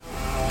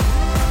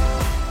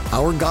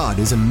Our God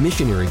is a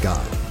missionary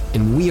God,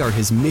 and we are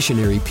His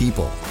missionary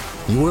people.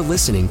 You're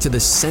listening to The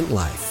Sent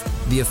Life,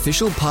 the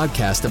official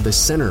podcast of the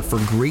Center for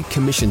Great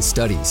Commission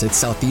Studies at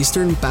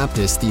Southeastern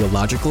Baptist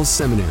Theological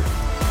Seminary.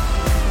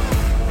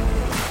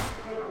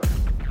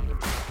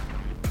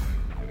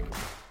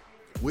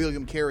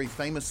 William Carey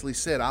famously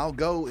said, "I'll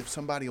go if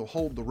somebody will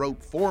hold the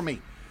rope for me."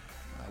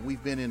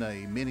 We've been in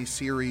a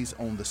mini-series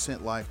on The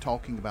Sent Life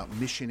talking about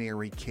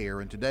missionary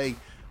care, and today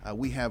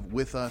we have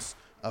with us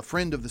a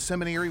friend of the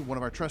seminary, one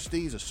of our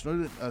trustees, a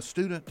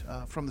student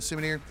from the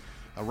seminary,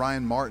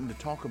 Ryan Martin, to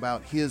talk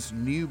about his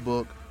new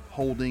book,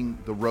 Holding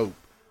the Rope.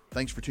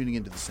 Thanks for tuning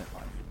into The Sent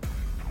Life.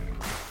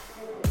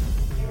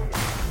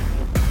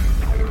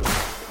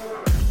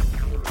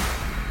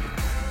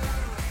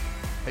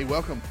 Hey,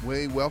 welcome.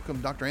 We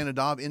welcome Dr. Anna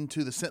Dobb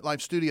into the Sent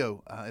Life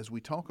studio as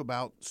we talk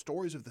about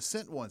stories of the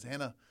sent ones.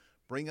 Anna,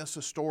 bring us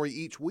a story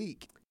each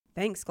week.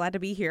 Thanks. Glad to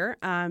be here.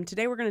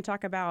 Today we're going to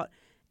talk about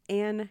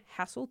Ann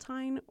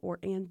Hasseltine, or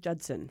Ann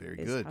Judson. Very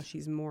is good. How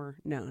she's more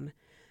known.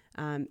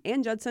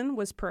 Ann Judson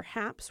was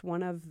perhaps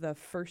one of the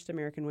first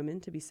American women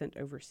to be sent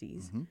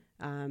overseas.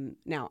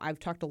 Now, I've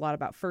talked a lot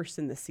about firsts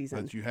in this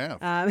season. But you have.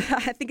 I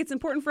think it's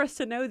important for us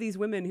to know these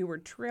women who were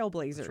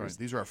trailblazers. That's right.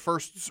 These are our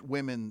first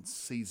women's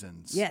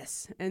seasons.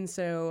 Yes. And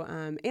so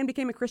Ann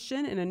became a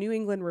Christian in a New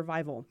England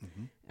revival.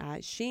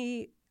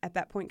 She, at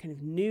that point, kind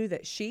of knew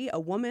that she, a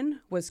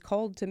woman, was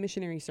called to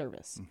missionary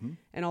service.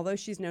 And although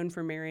she's known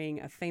for marrying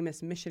a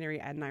famous missionary,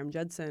 Adoniram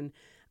Judson,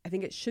 I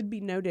think it should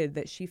be noted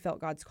that she felt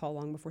God's call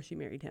long before she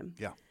married him.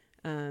 Yeah.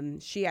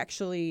 She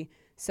actually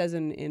says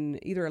in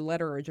either a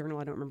letter or a journal,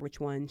 I don't remember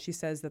which one, she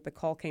says that the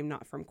call came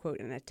not from, quote,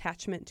 an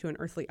attachment to an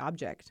earthly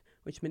object,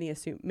 which many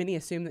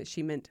assume that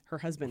she meant her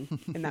husband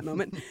in that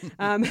moment,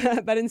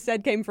 but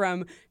instead came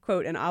from,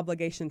 quote, an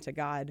obligation to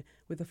God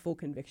with a full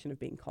conviction of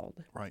being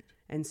called. Right.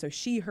 And so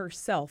she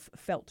herself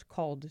felt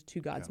called to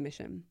God's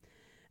mission.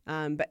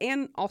 But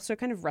Ann also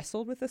kind of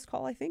wrestled with this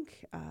call, I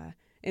think.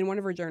 In one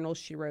of her journals,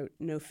 she wrote,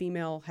 "No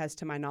female has,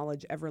 to my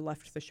knowledge, ever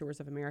left the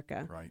shores of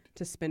America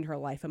to spend her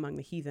life among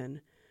the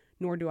heathen,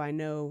 nor do I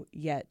know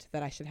yet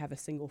that I should have a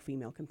single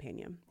female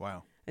companion."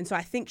 Wow. And so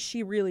I think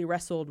she really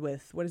wrestled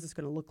with, what is this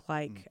going to look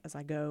like as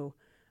I go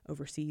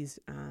overseas?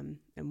 And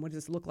what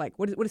does this look like?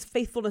 What does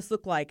faithfulness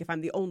look like if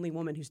I'm the only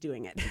woman who's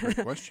doing it? Great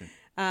question.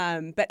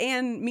 But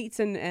Ann meets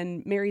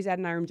and marries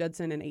Adoniram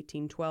Judson in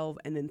 1812,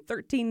 and then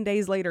 13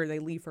 days later, they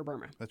leave for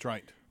Burma. That's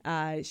right.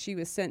 She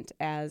was sent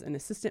as an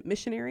assistant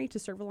missionary to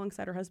serve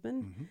alongside her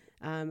husband.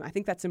 I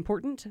think that's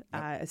important,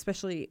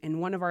 especially in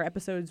one of our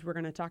episodes, we're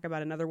going to talk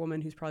about another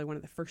woman who's probably one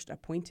of the first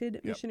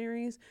appointed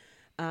missionaries.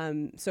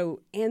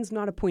 So Ann's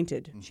not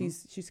appointed.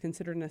 She's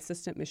considered an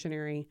assistant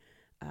missionary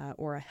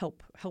or a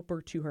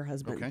helper to her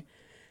husband. Okay.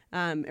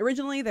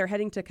 Originally, they're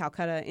heading to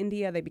Calcutta,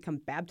 India. They become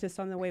Baptists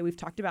on the way. We've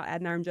talked about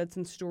Adoniram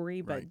Judson's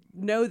story, but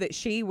know that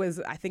she was,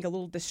 I think, a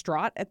little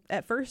distraught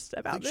at first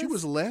about this. She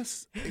was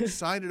less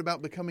excited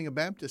about becoming a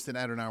Baptist than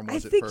Adoniram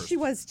was at first. I think she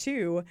was,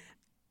 too.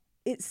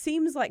 It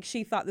seems like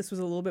she thought this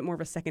was a little bit more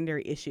of a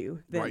secondary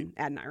issue than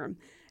Adoniram.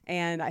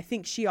 And I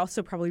think she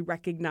also probably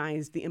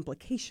recognized the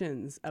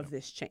implications of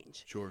this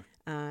change. Sure.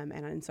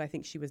 And so I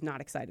think she was not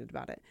excited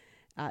about it.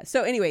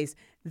 So anyways,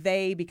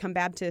 they become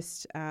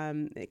Baptist.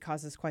 It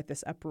causes quite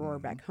this uproar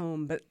back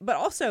home. But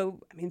also,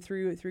 I mean,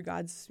 through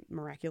God's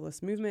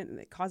miraculous movement,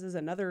 it causes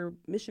another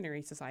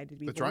missionary society to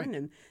be born. Right.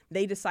 And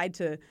they decide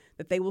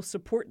that they will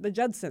support the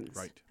Judsons,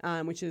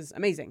 which is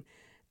amazing.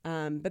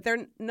 But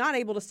they're not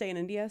able to stay in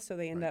India, so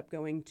they end up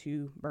going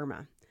to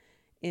Burma.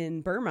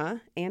 In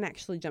Burma, Ann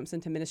actually jumps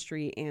into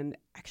ministry and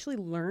actually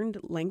learned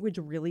language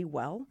really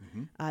well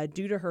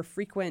due to her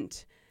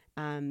frequent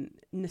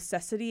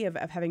necessity of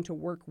having to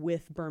work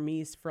with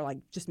Burmese for like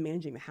just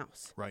managing the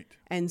house. Right.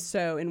 And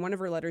so in one of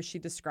her letters, she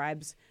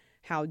describes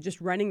how just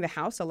running the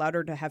house allowed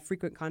her to have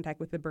frequent contact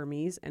with the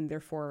Burmese and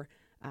therefore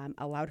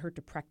allowed her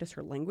to practice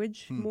her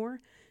language more.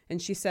 And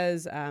she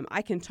says,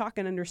 I can talk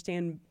and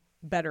understand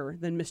better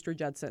than Mr.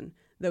 Judson,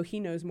 though he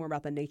knows more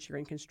about the nature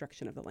and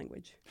construction of the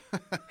language. Which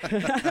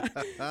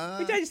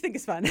I just think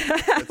is fun.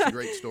 That's a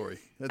great story.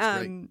 That's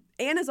great.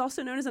 Ann is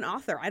also known as an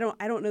author. I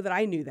don't know that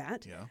I knew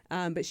that.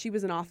 Yeah. But she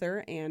was an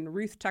author, and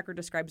Ruth Tucker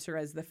describes her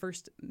as the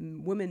first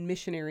woman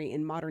missionary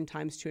in modern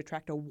times to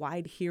attract a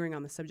wide hearing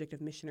on the subject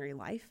of missionary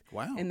life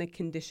and the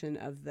condition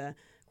of the,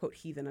 quote,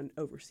 heathen and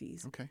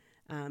overseas. Okay.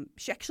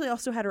 She actually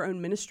also had her own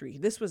ministry.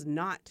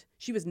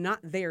 She was not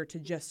there to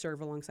just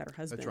serve alongside her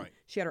husband. That's right.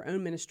 She had her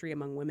own ministry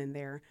among women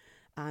there.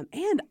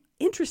 And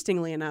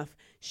interestingly enough,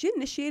 she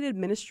initiated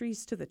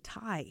ministries to the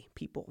Thai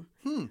people,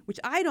 which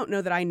I don't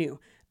know that I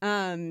knew.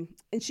 And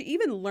she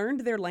even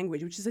learned their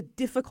language, which is a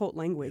difficult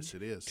language.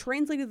 Yes, it is.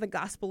 Translated the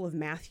Gospel of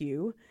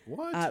Matthew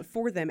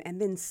for them, and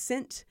then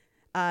sent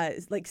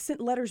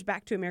letters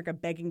back to America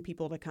begging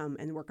people to come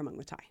and work among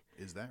the Thai.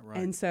 Is that right?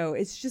 And so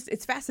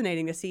it's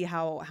fascinating to see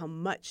how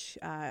much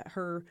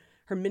her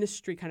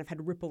ministry kind of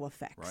had ripple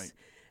effects.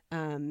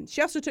 Right.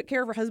 She also took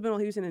care of her husband while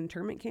he was in an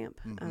internment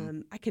camp.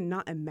 I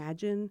cannot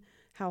imagine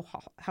how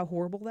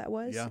horrible that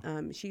was.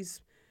 Yeah.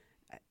 She's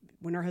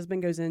when her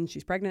husband goes in,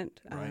 she's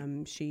pregnant.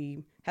 Right. She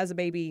has a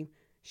baby.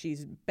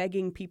 She's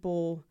begging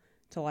people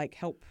to like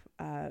help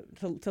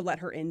to let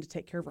her in to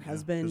take care of her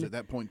husband. Because at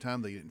that point in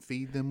time, they didn't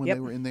feed them when they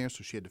were in there,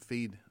 so she had to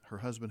feed her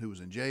husband who was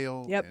in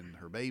jail and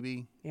her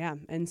baby. Yeah,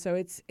 and so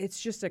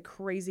it's just a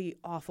crazy,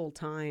 awful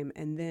time.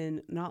 And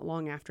then not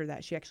long after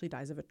that, she actually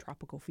dies of a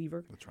tropical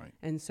fever. That's right.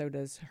 And so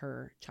does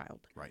her child.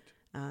 Right.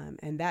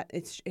 And that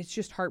it's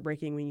just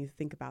heartbreaking when you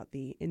think about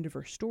the end of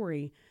her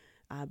story.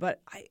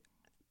 But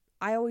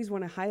I always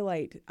want to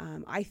highlight,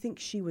 I think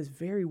she was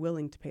very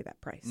willing to pay that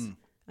price.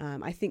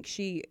 I think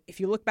if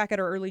you look back at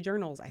her early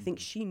journals, I think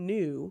she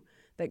knew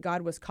that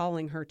God was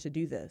calling her to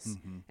do this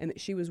and that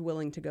she was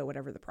willing to go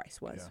whatever the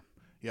price was.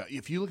 Yeah,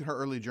 if you look at her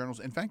early journals,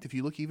 in fact, if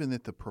you look even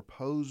at the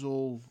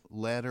proposal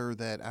letter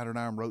that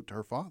Adoniram wrote to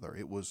her father,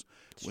 it was,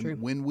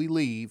 when we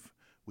leave,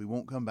 we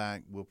won't come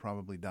back, we'll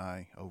probably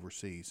die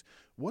overseas.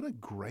 What a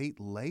great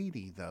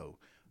lady, though.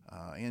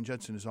 Ann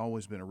Judson has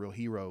always been a real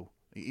hero.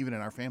 Even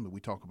in our family,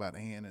 we talk about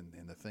Ann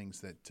and the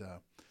things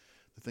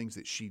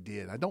that she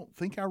did. I don't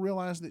think I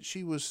realized that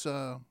she was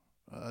a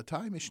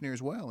Thai missionary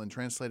as well and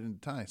translated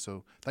into Thai.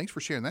 So thanks for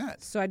sharing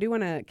that. So I do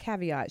want to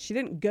caveat, she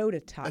didn't go to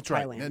Thailand. That's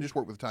right. Yeah, just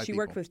worked with Thai people. She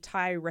worked with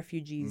Thai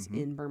refugees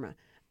in Burma.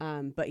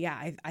 But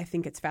yeah, I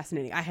think it's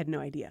fascinating. I had no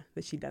idea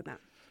that she'd done that.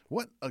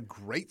 What a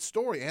great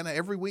story. Anna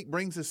every week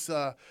brings us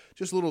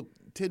just little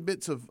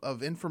tidbits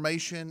of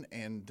information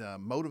and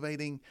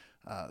motivating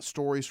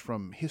stories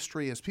from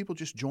history as people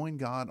just join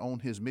God on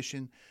his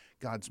mission.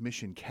 God's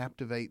mission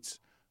captivates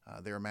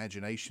their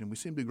imagination. We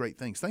see him do great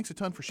things. Thanks a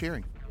ton for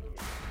sharing.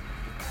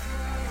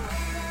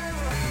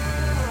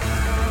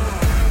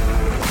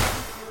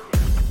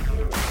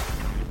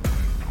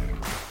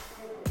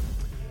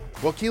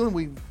 Well, Keelan,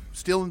 we're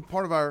still in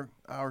part of our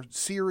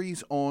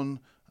series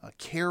on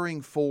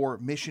caring for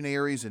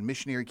missionaries and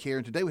missionary care.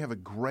 And today we have a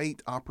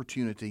great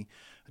opportunity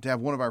to have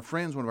one of our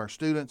friends, one of our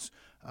students,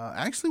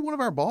 actually one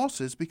of our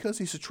bosses because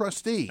he's a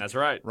trustee. That's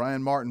right.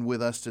 Ryan Martin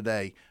with us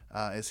today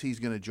as he's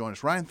going to join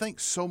us. Ryan,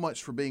 thanks so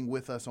much for being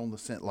with us on the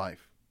Sent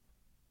Life.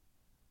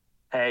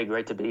 Hey,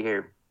 great to be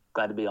here.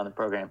 Glad to be on the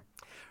program.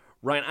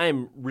 Ryan, I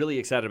am really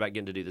excited about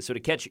getting to do this. So to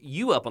catch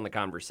you up on the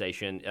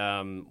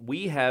conversation,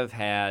 we have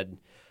had...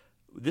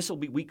 This will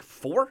be week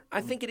 4,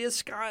 I think it is,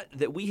 Scott,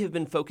 that we have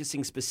been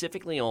focusing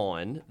specifically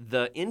on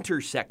the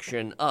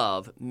intersection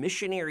of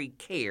missionary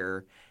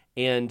care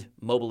and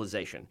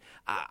mobilization.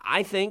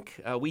 I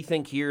think, we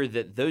think here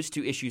that those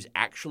two issues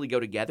actually go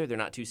together. They're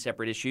not two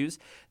separate issues.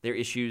 They're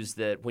issues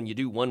that when you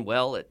do one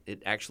well,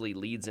 it actually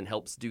leads and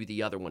helps do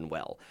the other one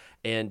well.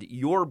 And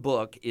your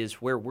book is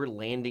where we're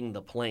landing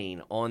the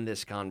plane on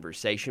this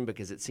conversation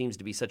because it seems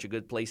to be such a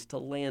good place to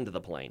land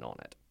the plane on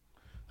it.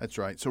 That's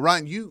right. So,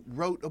 Ryan, you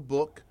wrote a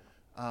book,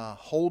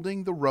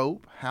 Holding the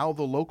Rope, How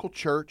the Local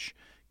Church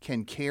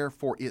Can Care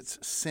for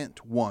Its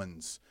Sent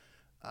Ones.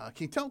 Can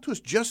you tell to us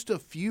just a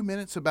few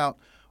minutes about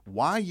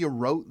why you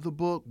wrote the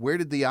book? Where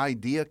did the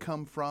idea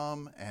come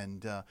from?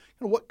 And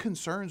what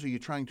concerns are you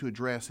trying to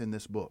address in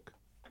this book?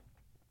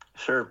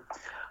 Sure.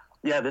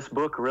 Yeah, this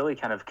book really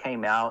kind of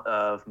came out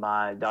of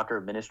my Doctor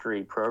of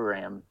Ministry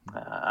program.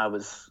 I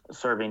was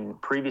serving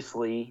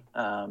previously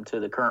to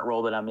the current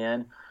role that I'm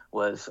in,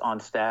 was on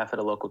staff at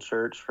a local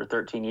church for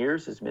 13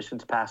 years as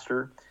missions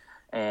pastor,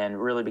 and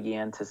really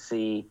began to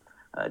see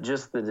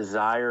just the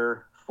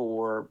desire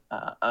for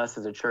us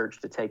as a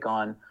church to take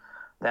on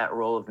that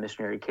role of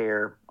missionary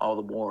care all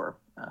the more.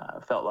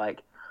 Felt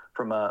like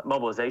from a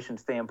mobilization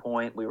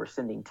standpoint, we were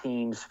sending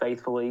teams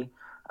faithfully,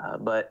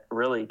 but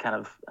really kind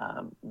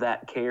of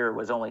that care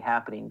was only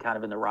happening kind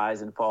of in the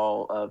rise and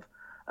fall of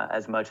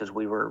as much as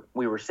we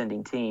were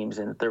sending teams,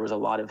 and there was a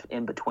lot of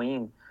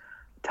in-between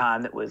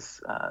time that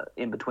was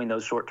in between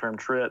those short-term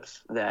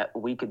trips that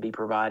we could be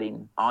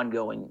providing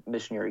ongoing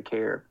missionary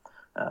care.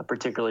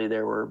 Particularly,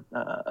 there were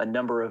a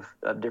number of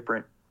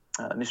different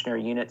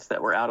missionary units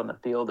that were out on the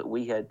field that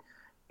we had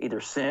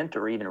either sent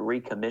or even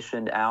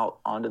recommissioned out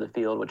onto the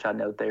field, which I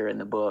note there in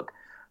the book,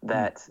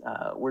 that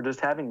were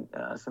just having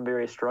some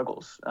various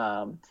struggles.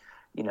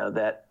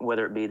 That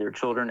whether it be their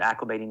children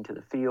acclimating to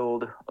the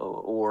field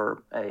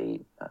or a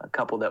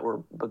couple that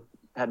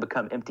had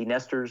become empty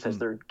nesters as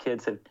their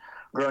kids had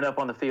grown up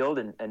on the field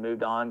and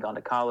moved on, gone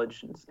to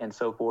college and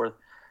so forth.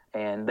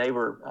 And they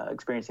were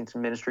experiencing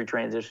some ministry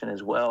transition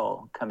as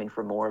well, coming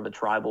from more of a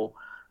tribal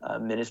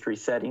ministry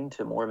setting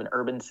to more of an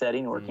urban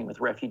setting, working with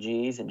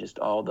refugees and just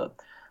all the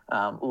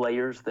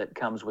layers that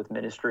comes with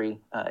ministry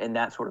in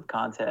that sort of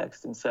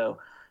context. And so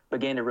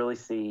began to really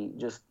see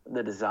just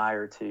the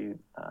desire to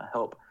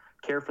help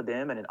care for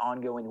them in an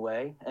ongoing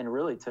way and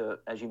really to,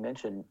 as you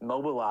mentioned,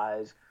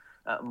 mobilize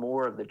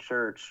more of the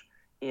church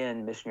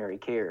in missionary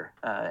care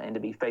and to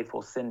be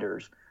faithful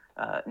senders,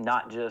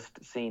 not just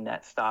seeing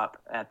that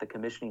stop at the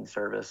commissioning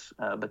service,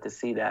 but to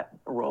see that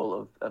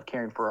role of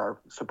caring for our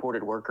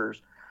supported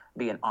workers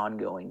be an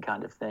ongoing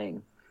kind of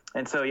thing.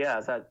 And so, yeah,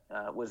 as I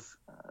was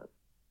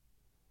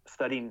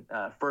studying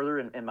further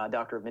in my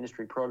Doctor of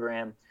Ministry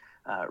program,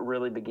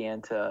 really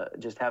began to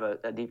just have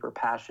a deeper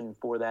passion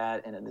for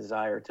that and a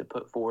desire to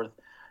put forth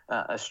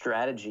a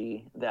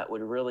strategy that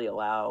would really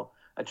allow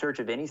a church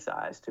of any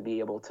size to be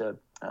able to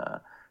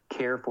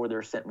care for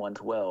their sent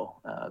ones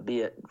well,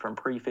 be it from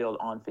pre-field,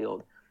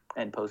 on-field,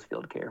 and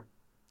post-field care.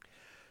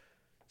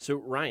 So,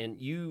 Ryan,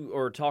 you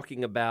are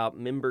talking about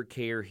member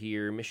care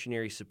here,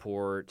 missionary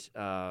support.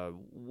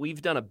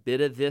 We've done a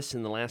bit of this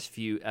in the last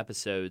few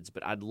episodes,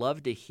 but I'd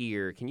love to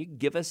hear, can you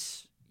give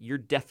us your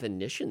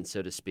definition,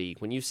 so to speak?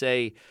 When you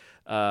say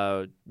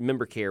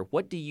member care,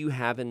 what do you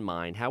have in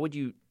mind? How would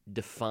you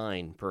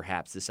define,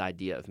 perhaps, this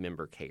idea of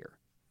member care?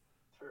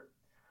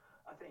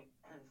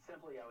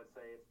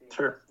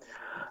 Sure.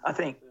 I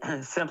think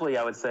simply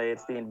I would say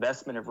it's the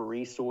investment of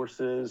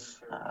resources,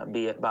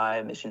 be it by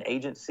a mission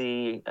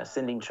agency, a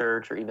sending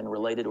church, or even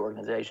related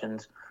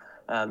organizations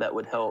that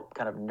would help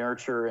kind of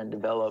nurture and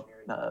develop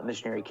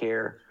missionary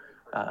care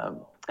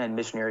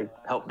and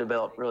help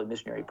develop really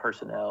missionary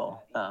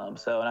personnel. And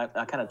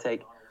I kind of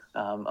take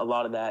a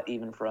lot of that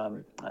even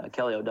from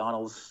Kelly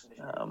O'Donnell's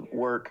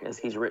work, as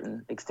he's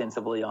written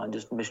extensively on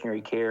just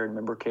missionary care and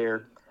member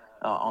care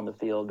on the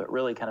field, but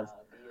really kind of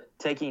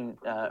taking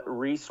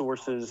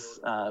resources,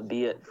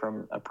 be it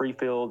from a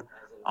pre-field,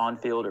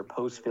 on-field, or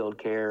post-field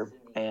care,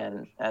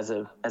 and as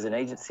an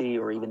agency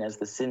or even as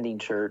the sending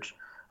church,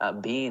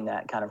 being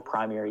that kind of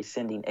primary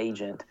sending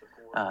agent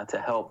to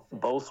help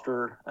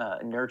bolster,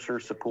 nurture,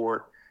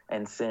 support,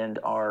 and send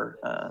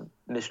our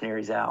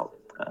missionaries out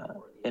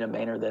in a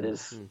manner that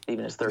is,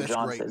 even as Third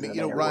John says, in a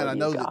manner Ryan, I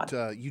know God.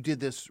 that you did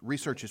this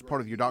research as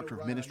part of your Doctor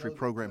of Ministry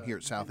program here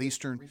at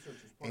Southeastern,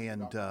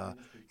 and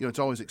it's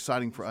always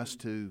exciting for us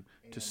to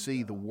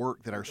see the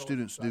work that our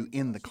students do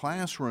in the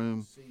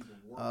classroom,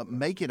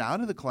 make it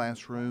out of the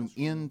classroom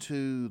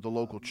into the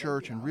local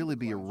church and really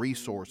be a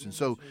resource. And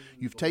so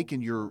you've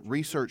taken your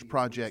research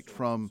project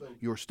from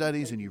your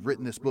studies and you've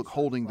written this book,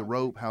 Holding the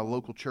Rope, How a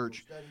Local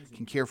Church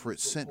Can Care for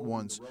Its Sent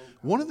Ones.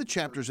 One of the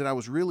chapters that I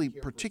was really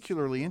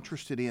particularly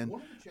interested in,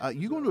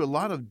 you go into a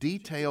lot of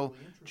detail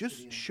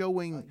just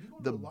showing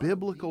the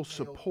biblical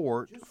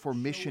support for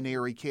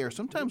missionary care.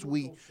 Sometimes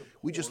we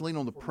just lean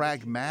on the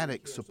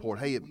pragmatic support.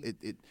 Hey,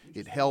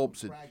 it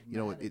helps,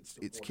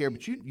 it's care.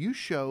 But you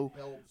show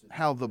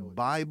how the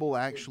Bible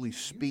actually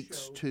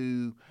speaks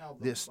to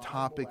this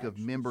topic of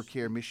member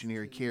care,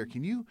 missionary care.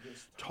 Can you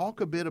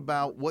talk a bit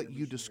about what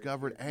you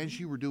discovered as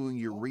you were doing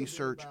your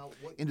research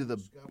into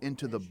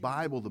the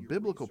Bible, the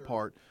biblical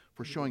part,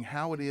 for showing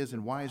how it is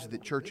and why is it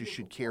that churches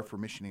should care for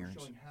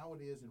missionaries?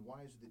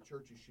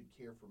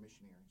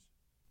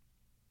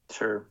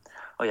 Sure.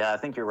 Well, yeah, I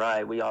think you're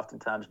right. We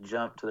oftentimes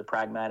jump to the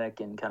pragmatic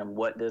and kind of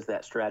what does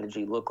that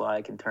strategy look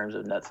like in terms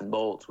of nuts and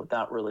bolts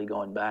without really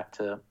going back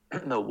to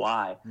the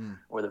why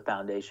or the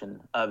foundation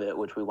of it,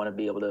 which we want to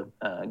be able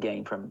to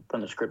gain from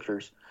the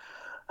scriptures.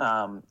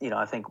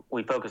 I think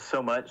we focus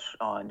so much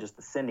on just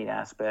the sending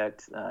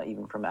aspect,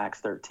 even from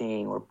Acts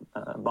 13, where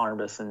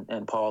Barnabas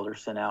and Paul are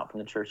sent out from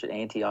the church at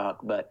Antioch.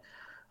 But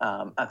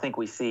I think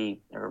we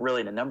see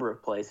really in a number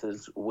of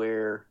places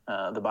where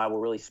the Bible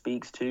really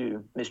speaks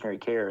to missionary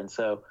care. And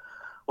so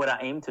what I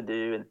aim to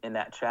do in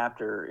that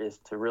chapter is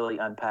to really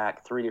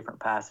unpack three different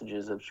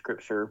passages of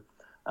Scripture.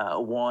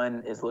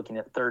 One is looking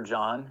at 3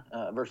 John,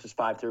 verses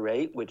 5 through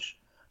 8, which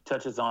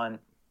touches on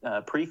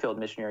pre-field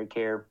missionary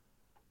care,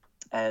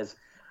 as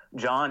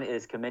John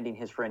is commending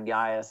his friend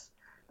Gaius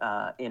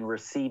in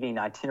receiving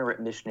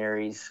itinerant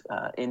missionaries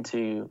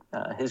into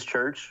his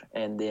church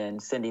and then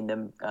sending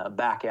them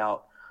back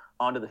out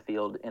onto the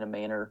field in a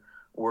manner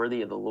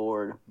worthy of the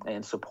Lord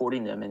and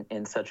supporting them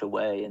in such a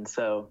way. And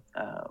so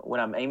what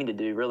I'm aiming to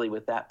do really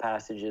with that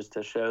passage is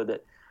to show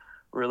that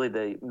really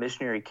the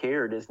missionary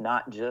care does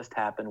not just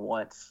happen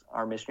once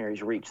our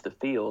missionaries reach the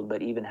field,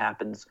 but even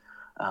happens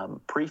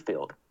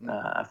pre-field.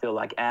 I feel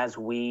like as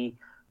we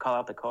call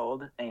out the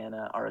called and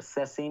are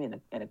assessing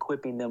and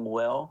equipping them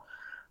well,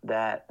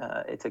 that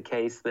it's a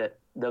case that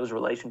those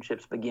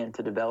relationships begin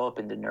to develop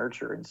and to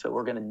nurture. And so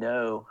we're going to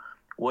know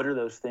what are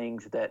those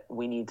things that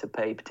we need to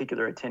pay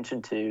particular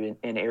attention to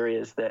in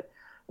areas that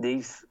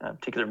these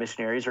particular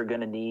missionaries are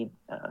going to need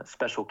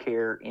special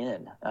care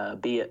in,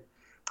 be it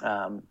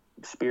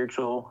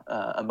spiritual,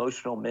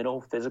 emotional,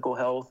 mental, physical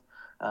health,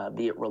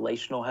 be it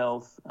relational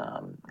health,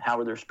 how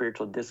are their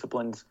spiritual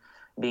disciplines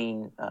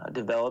being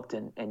developed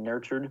and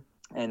nurtured,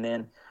 and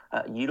then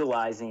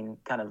utilizing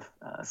kind of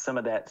some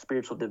of that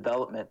spiritual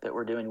development that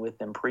we're doing with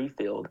them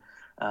pre-field,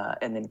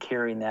 and then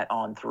carrying that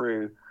on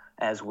through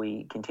as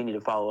we continue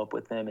to follow up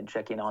with them and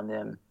check in on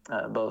them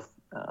both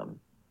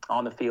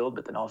on the field,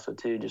 but then also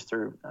too just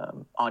through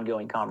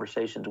ongoing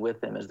conversations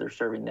with them as they're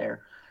serving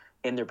there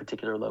in their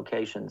particular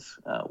locations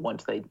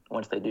once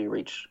they do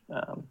reach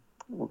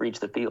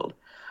the field.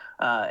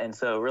 And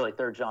so really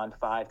 3 John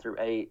 5 through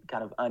 8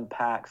 kind of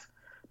unpacks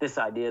this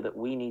idea that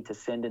we need to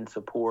send and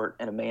support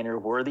in a manner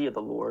worthy of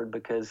the Lord,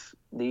 because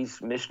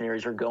these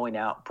missionaries are going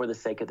out for the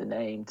sake of the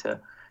name to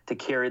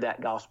carry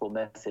that gospel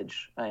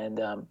message. And,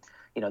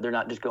 they're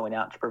not just going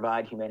out to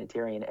provide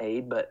humanitarian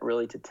aid, but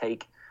really to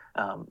take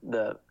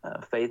the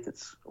faith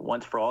that's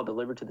once for all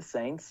delivered to the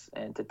saints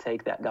and to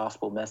take that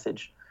gospel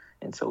message.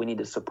 And so we need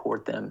to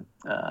support them,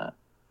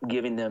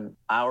 giving them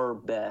our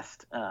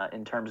best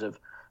in terms of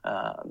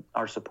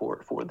our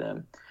support for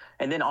them.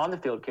 And then on the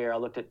field care, I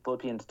looked at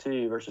Philippians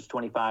 2, verses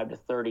 25 to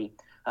 30,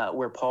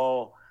 where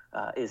Paul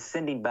is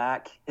sending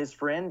back his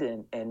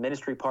friend and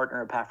ministry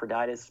partner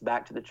Epaphroditus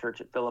back to the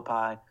church at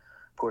Philippi.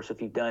 Of course,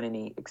 if you've done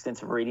any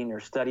extensive reading or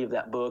study of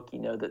that book, you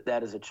know that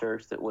that is a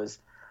church that was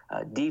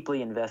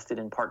deeply invested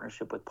in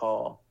partnership with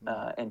Paul,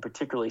 and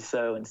particularly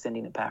so in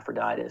sending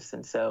Epaphroditus.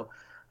 And so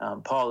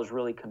Paul is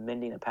really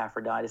commending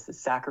Epaphroditus'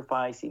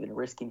 sacrifice, even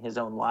risking his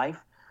own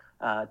life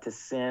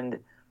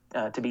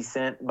to be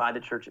sent by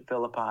the church at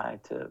Philippi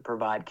to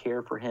provide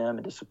care for him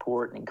and to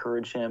support and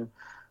encourage him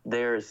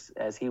there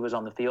as he was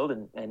on the field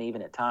and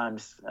even at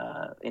times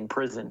in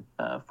prison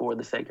for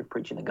the sake of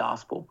preaching the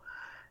gospel.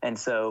 And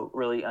so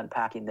really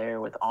unpacking there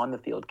with on the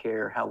field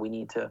care, how we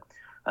need to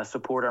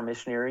support our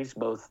missionaries,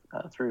 both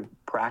through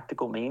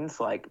practical means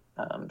like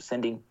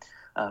sending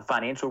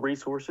financial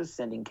resources,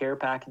 sending care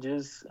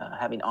packages,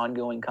 having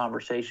ongoing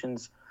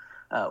conversations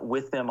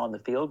with them on the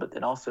field, but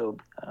then also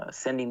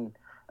sending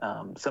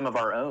some of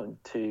our own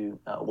to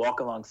walk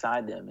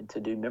alongside them and to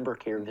do member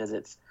care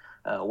visits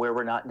where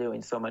we're not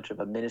doing so much of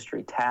a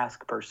ministry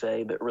task per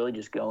se, but really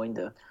just going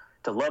to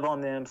love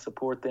on them,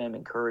 support them,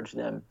 encourage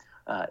them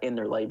in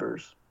their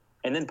labors.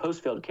 And then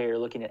post-field care,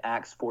 looking at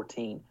Acts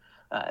 14,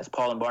 as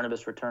Paul and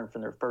Barnabas returned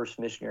from their first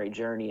missionary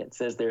journey, it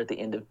says there at the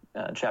end of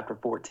chapter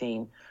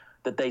 14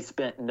 that they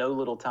spent no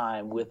little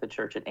time with the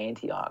church at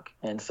Antioch.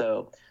 And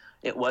so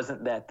it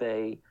wasn't that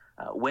they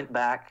went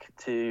back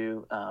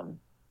to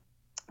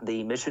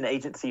the mission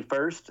agency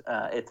first,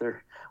 if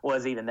there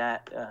was even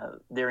that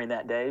during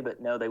that day, but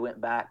no, they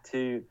went back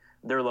to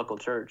their local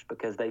church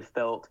because they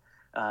felt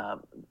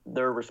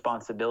their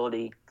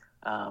responsibility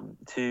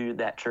to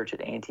that church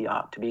at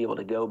Antioch to be able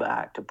to go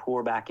back, to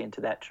pour back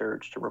into that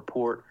church, to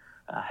report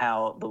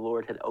how the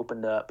Lord had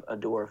opened up a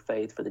door of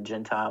faith for the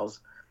Gentiles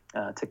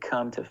to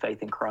come to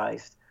faith in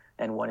Christ,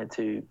 and wanted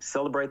to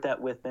celebrate that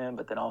with them,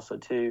 but then also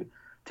to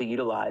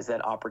utilize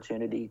that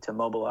opportunity to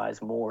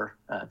mobilize more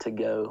to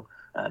go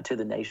to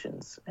the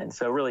nations. And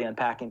so really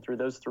unpacking through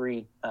those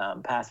three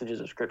passages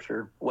of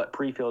Scripture what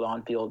pre-field,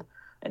 on-field,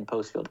 and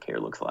post-field care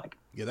looks like.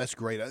 Yeah, that's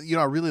great.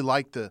 I really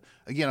like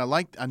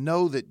I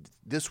know that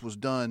this was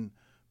done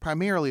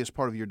primarily as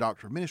part of your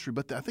doctorate of ministry,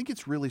 but I think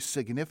it's really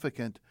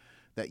significant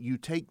that you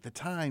take the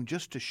time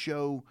just to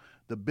show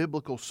the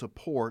biblical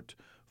support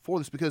for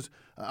this, because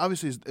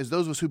obviously as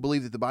those of us who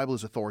believe that the Bible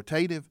is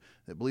authoritative,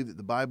 that believe that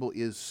the Bible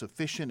is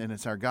sufficient and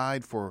it's our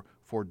guide for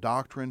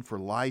doctrine, for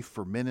life,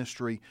 for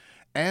ministry,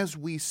 as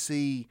we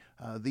see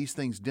these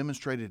things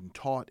demonstrated and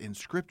taught in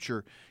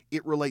Scripture,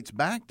 it relates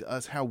back to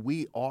us how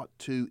we ought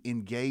to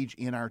engage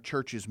in our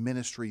church's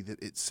ministry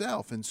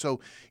itself. And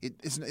so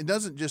it's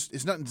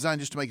not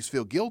designed just to make us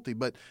feel guilty,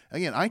 but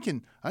again, I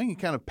can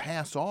kind of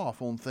pass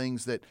off on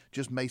things that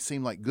just may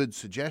seem like good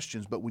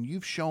suggestions. But when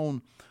you've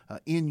shown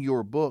in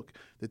your book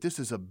that this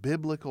is a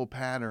biblical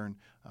pattern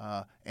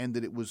and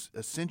that it was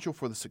essential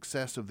for the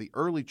success of the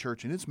early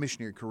church in its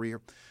missionary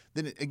career,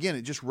 then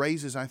it just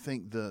raises, I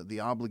think,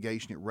 the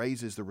obligation, it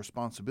raises the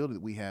responsibility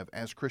that we have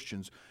as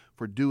Christians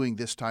for doing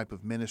this type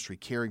of ministry,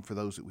 caring for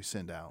those that we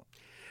send out.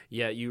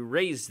 Yeah, you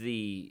raise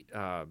the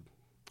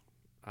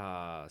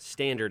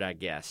standard, I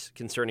guess,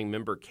 concerning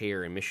member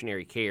care and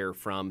missionary care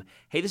from,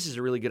 hey, this is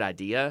a really good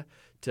idea,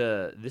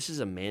 to this is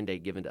a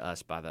mandate given to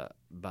us by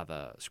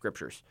the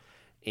Scriptures.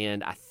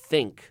 And I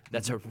think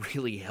that's a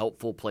really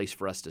helpful place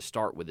for us to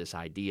start with this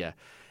idea.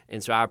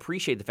 And so I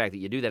appreciate the fact that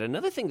you do that.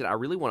 Another thing that I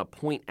really want to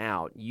point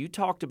out, you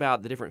talked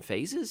about the different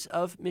phases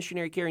of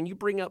missionary care, and you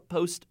bring up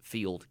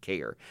post-field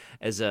care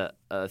as a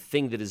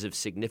thing that is of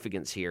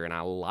significance here. And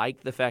I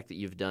like the fact that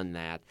you've done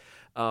that.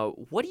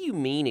 What do you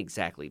mean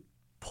exactly?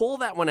 Pull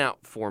that one out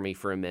for me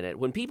for a minute.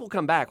 When people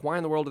come back, why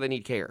in the world do they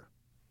need care?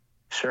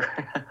 Sure.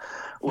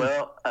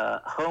 Well,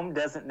 home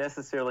doesn't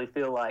necessarily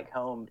feel like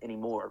home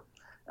anymore.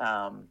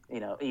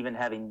 Even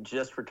having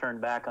just returned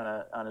back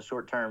on a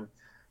short-term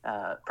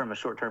from a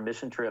short-term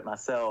mission trip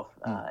myself,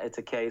 it's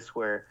a case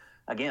where,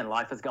 again,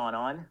 life has gone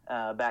on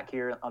back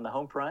here on the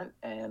home front,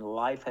 and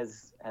life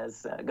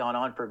has gone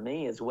on for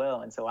me as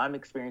well. And so I'm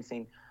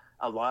experiencing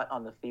a lot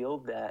on the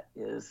field that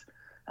is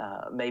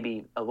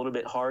maybe a little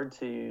bit hard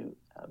to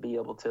be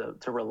able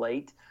to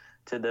relate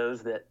to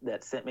those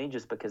that sent me,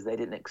 just because they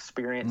didn't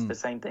experience the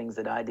same things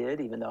that I did,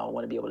 even though I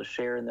want to be able to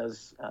share in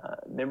those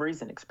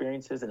memories and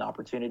experiences and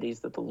opportunities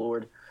that the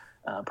Lord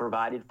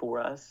provided for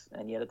us.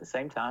 And yet at the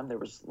same time, there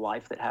was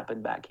life that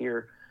happened back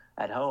here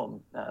at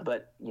home.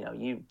 But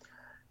you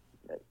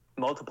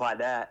multiply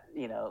that,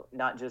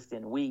 not just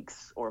in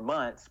weeks or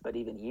months, but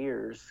even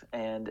years.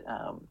 And,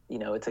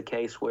 it's a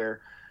case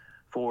where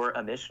for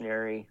a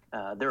missionary,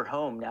 their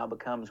home now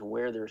becomes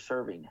where they're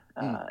serving.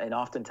 And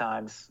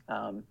oftentimes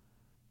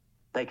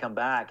they come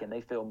back and they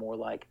feel more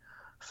like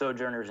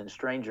sojourners and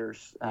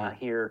strangers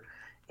here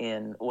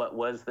in what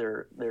was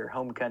their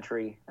home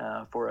country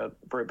for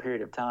a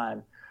period of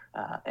time,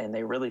 and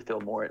they really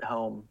feel more at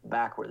home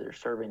back where they're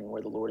serving and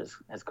where the Lord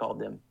has called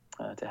them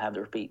to have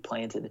their feet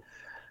planted.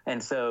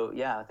 And so,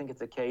 I think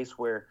it's a case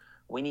where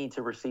we need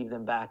to receive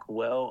them back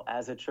well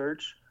as a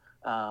church,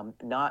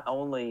 not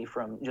only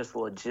from just a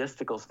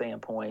logistical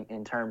standpoint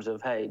in terms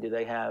of, hey, do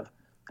they have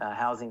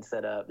housing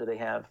set up? Do they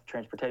have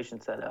transportation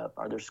set up?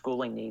 Are there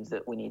schooling needs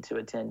that we need to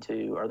attend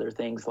to? Are there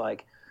things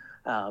like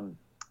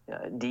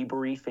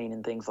debriefing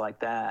and things like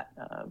that?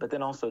 But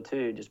then also,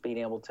 too, just being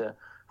able to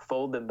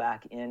fold them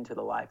back into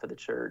the life of the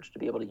church, to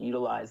be able to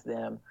utilize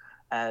them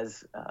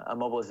as a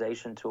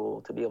mobilization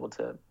tool, to be able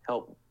to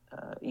help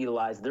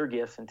utilize their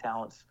gifts and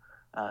talents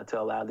to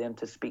allow them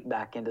to speak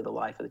back into the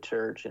life of the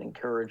church and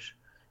encourage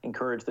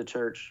the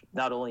church,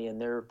 not only in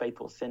their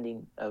faithful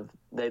sending of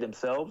they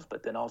themselves,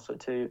 but then also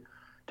to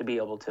be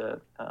able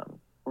to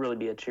really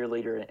be a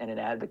cheerleader and an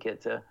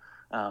advocate to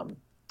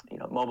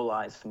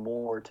mobilize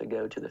more to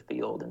go to the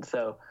field. And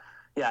so,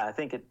 yeah, I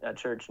think a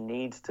church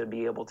needs to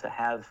be able to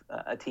have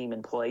a team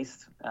in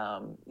place.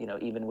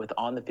 Even with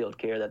on the field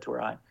care, that's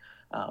where I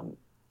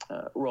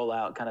roll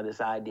out kind of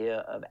this idea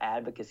of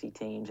advocacy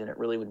teams, and it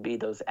really would be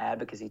those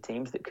advocacy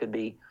teams that could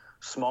be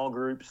small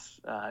groups,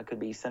 could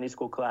be Sunday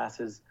school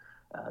classes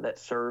that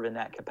serve in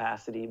that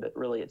capacity, but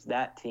really it's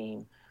that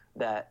team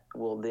that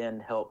will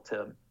then help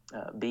to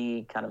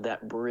be kind of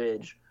that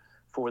bridge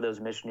for those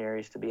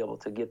missionaries to be able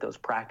to get those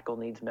practical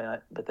needs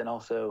met, but then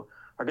also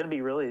are going to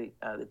be really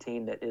the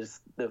team that is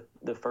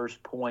the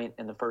first point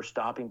and the first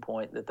stopping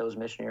point that those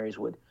missionaries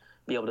would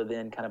be able to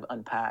then kind of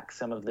unpack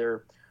some of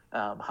their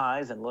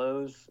highs and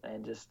lows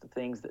and just the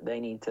things that they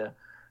need to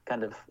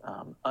kind of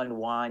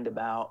unwind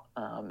about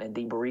and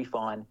debrief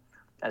on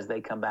as they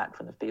come back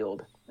from the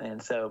field.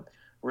 And so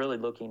really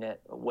looking at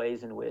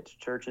ways in which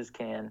churches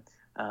can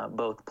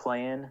both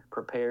plan,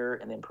 prepare,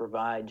 and then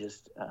provide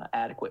just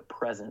adequate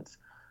presence,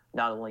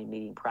 not only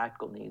meeting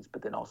practical needs,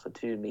 but then also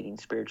too meeting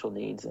spiritual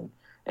needs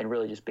and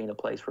really just being a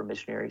place where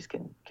missionaries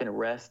can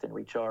rest and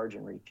recharge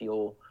and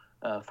refuel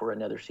for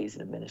another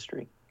season of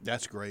ministry.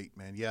 That's great,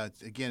 man. Yeah,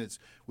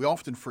 we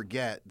often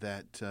forget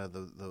that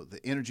the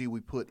energy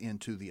we put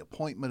into the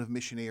appointment of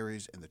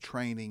missionaries and the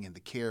training and the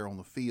care on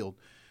the field,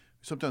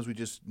 sometimes we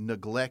just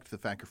neglect the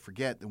fact or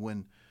forget that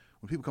when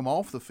people come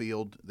off the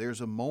field,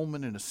 there's a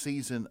moment and a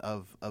season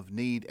of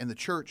need, and the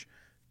church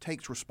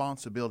takes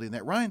responsibility in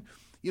that. Ryan,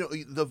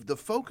 the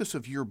focus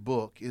of your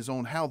book is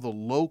on how the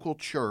local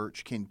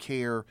church can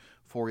care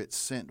for its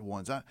sent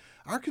ones.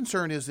 Our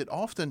concern is that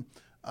often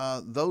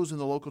those in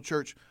the local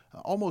church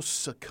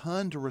almost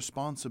succumb to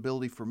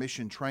responsibility for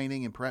mission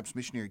training and perhaps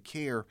missionary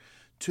care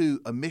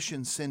to a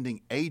mission-sending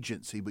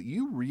agency, but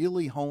you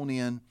really hone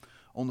in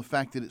on the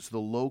fact that it's the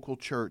local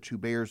church who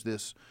bears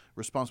this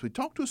responsibility.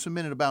 Talk to us a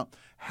minute about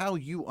how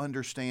you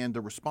understand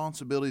the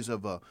responsibilities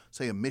of a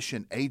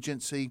mission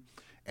agency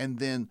and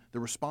then the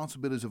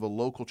responsibilities of a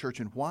local church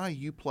and why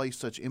you place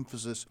such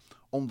emphasis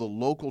on the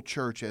local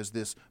church as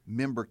this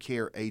member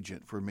care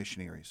agent for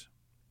missionaries.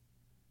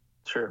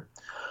 Sure.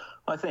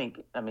 I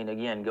think,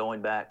 again,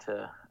 going back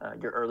to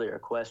your earlier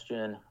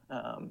question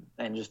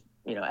and just,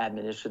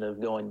 admonition of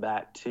going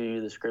back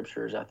to the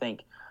scriptures, I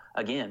think,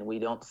 again, we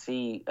don't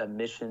see a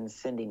mission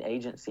sending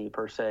agency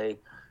per se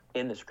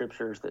in the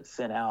scriptures that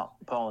sent out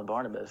Paul and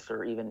Barnabas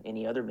or even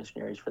any other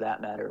missionaries for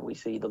that matter. We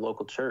see the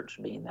local church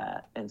being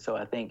that. And so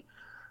I think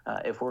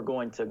if we're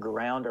going to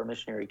ground our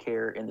missionary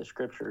care in the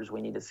scriptures,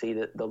 we need to see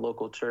that the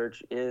local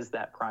church is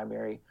that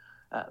primary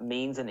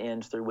means and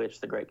ends through which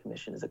the Great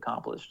Commission is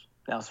accomplished.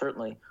 Now,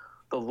 certainly,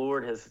 the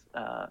Lord has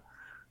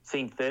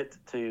seen fit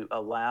to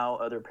allow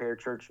other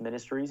parachurch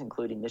ministries,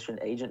 including mission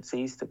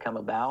agencies, to come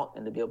about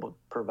and to be able to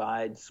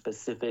provide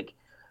specific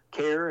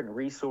care and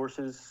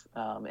resources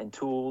and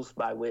tools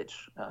by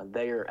which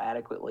they are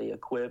adequately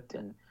equipped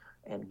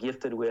and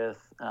gifted with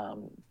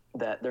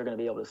that they're going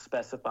to be able to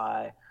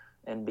specify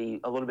and be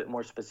a little bit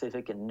more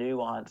specific and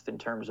nuanced in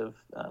terms of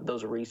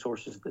those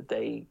resources that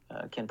they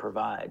can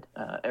provide.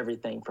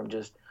 Everything from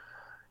just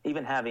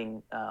even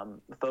having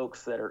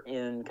folks that are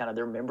in kind of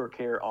their member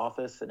care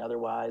office and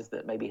otherwise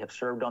that maybe have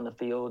served on the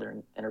field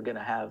and are going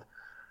to have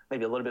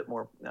maybe a little bit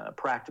more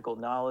practical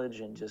knowledge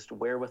and just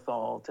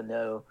wherewithal to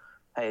know,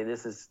 hey,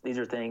 these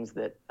are things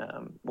that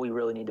we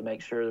really need to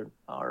make sure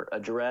are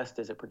addressed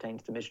as it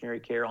pertains to missionary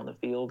care on the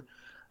field.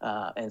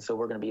 And so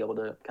we're going to be able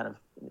to kind of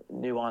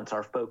nuance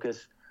our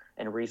focus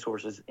and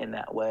resources in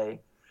that way.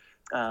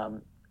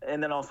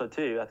 And then also,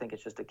 too, I think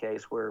it's just a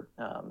case where,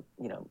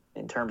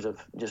 in terms of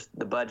just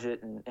the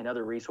budget and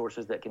other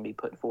resources that can be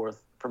put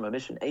forth from a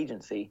mission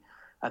agency,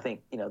 I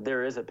think,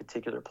 there is a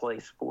particular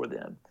place for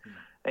them. Mm-hmm.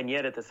 And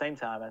yet at the same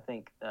time, I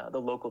think the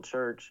local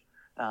church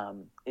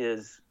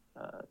is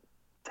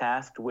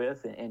tasked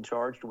with and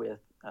charged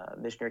with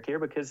missionary care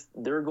because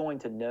they're going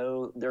to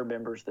know their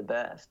members the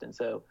best. And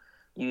so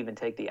you even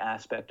take the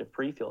aspect of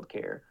pre-field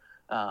care.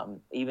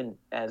 Even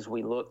as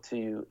we look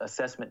to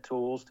assessment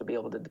tools to be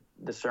able to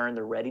discern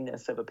the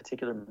readiness of a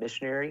particular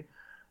missionary,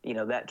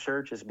 that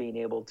church is being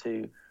able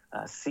to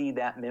see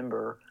that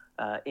member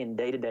in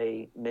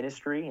day-to-day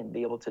ministry and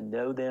be able to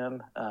know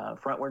them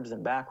frontwards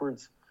and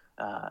backwards,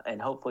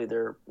 and hopefully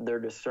they're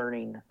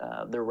discerning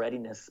the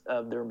readiness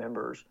of their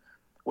members.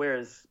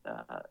 Whereas,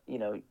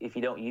 if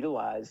you don't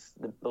utilize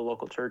the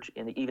local church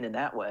even in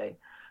that way,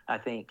 I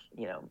think,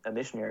 a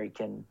missionary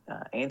can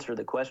answer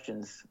the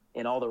questions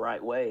in all the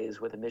right ways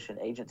with a mission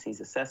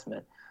agency's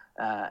assessment,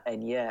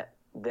 and yet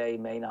they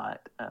may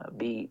not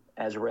be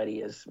as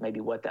ready as maybe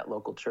what that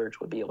local church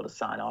would be able to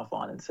sign off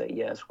on and say,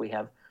 yes, we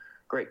have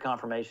great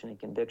confirmation and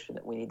conviction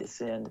that we need to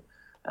send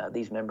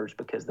these members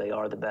because they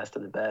are the best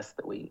of the best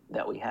that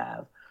we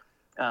have.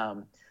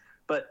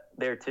 But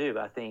there too,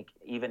 I think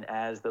even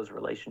as those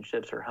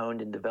relationships are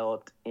honed and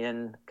developed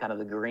in kind of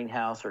the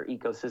greenhouse or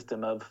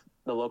ecosystem of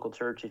the local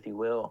church, if you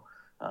will,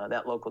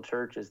 that local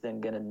church is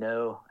then going to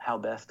know how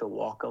best to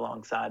walk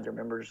alongside their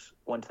members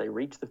once they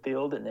reach the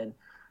field. And then,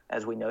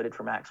 as we noted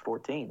from Acts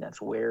 14,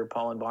 that's where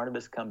Paul and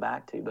Barnabas come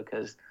back to,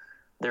 because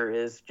there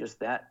is just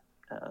that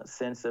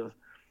sense of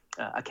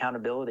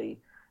accountability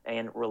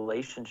and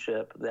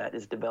relationship that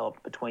is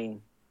developed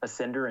between a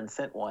sender and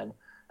sent one,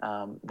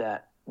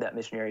 that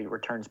missionary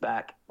returns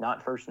back,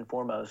 not first and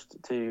foremost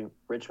to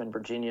Richmond,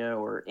 Virginia,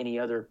 or any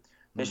other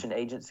mission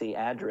agency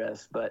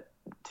address, but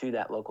to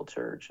that local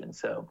church. And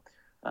so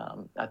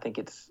I think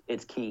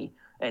it's key.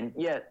 And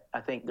yet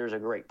I think there's a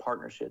great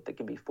partnership that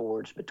can be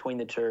forged between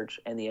the church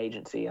and the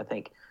agency. I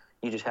think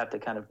you just have to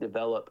kind of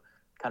develop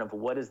kind of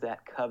what does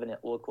that covenant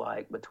look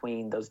like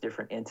between those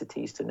different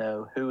entities to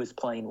know who is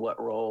playing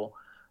what role,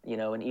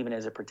 and even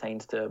as it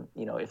pertains to,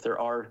 if there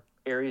are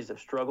areas of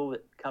struggle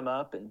that come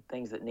up and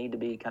things that need to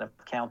be kind of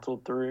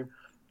counseled through,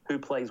 who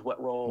plays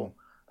what role,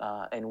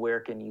 and where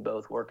can you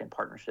both work in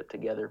partnership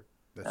together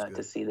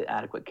to see that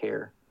adequate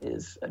care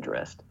is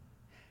addressed.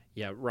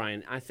 Yeah,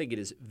 Ryan, I think it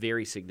is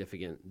very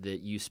significant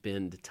that you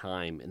spend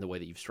time in the way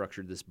that you've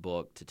structured this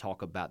book to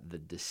talk about the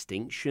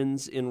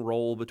distinctions in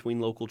role between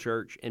local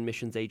church and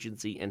missions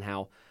agency and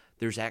how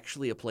there's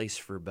actually a place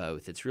for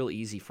both. It's real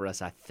easy for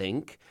us, I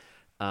think,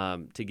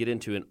 to get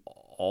into an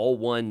all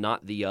one,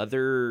 not the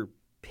other,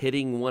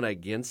 pitting one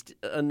against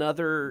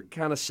another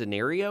kind of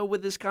scenario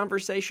with this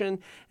conversation.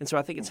 And so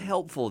I think it's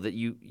helpful that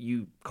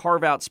you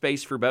carve out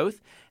space for both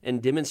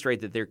and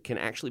demonstrate that there can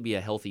actually be a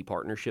healthy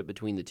partnership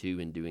between the two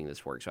in doing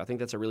this work. So I think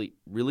that's a really,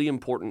 really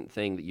important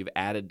thing that you've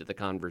added to the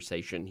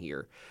conversation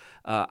here.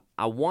 I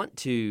want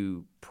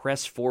to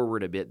press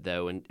forward a bit,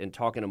 though, and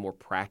talk in a more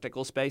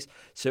practical space.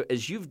 So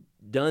as you've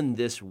done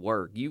this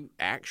work, you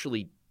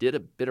actually did a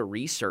bit of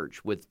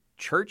research with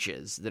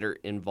churches that are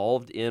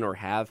involved in or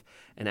have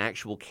an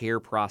actual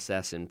care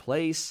process in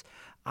place.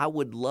 I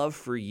would love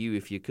for you,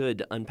 if you could,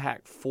 to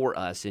unpack for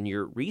us in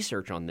your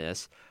research on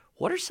this,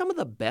 what are some of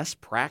the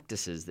best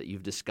practices that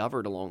you've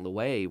discovered along the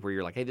way where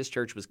you're like, hey, this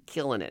church was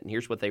killing it and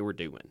here's what they were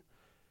doing?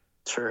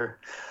 Sure.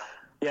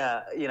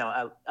 Yeah,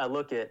 I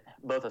look at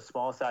both a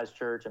small-sized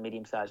church, a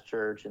medium-sized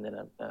church, and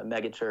then a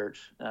mega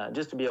church,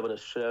 just to be able to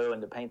show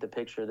and to paint the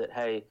picture that,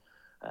 hey,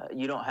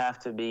 you don't have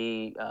to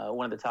be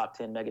one of the top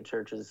 10 mega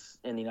churches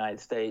in the United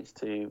States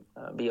to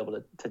be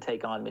able to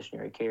take on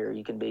missionary care.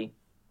 You can be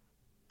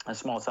a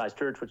small-sized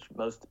church, which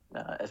most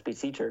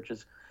SBC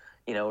churches,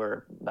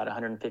 are about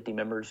 150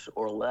 members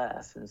or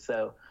less. And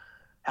so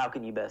how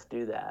can you best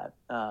do that?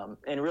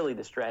 And really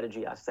the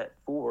strategy I set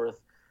forth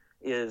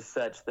is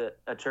such that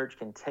a church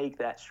can take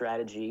that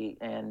strategy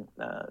and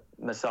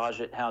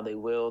massage it how they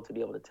will to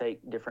be able to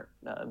take different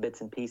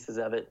bits and pieces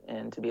of it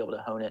and to be able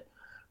to hone it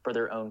for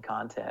their own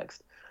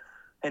context.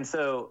 And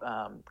so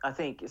I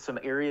think some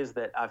areas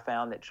that I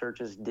found that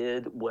churches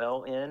did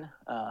well in,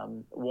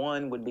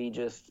 one would be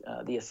just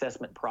the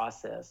assessment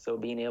process. So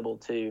being able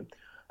to,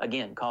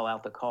 again, call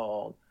out the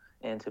called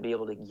and to be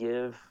able to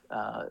give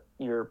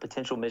your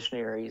potential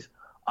missionaries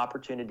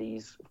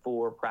opportunities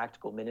for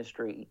practical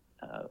ministry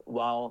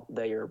while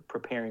they are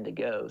preparing to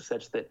go,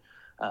 such that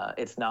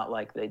it's not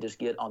like they just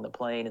get on the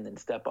plane and then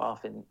step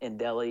off in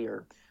Delhi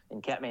or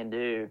in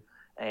Kathmandu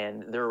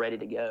and they're ready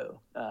to go.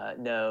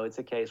 No, it's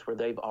a case where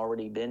they've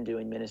already been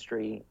doing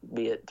ministry,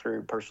 be it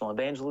through personal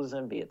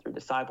evangelism, be it through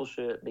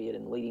discipleship, be it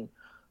in leading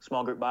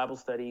small group Bible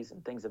studies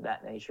and things of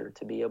that nature,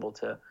 to be able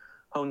to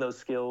hone those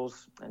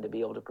skills and to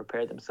be able to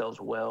prepare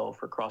themselves well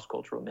for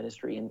cross-cultural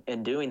ministry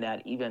and doing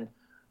that even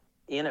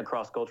in a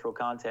cross-cultural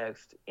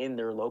context, in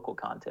their local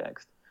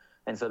context.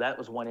 And so that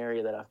was one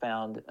area that I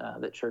found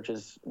that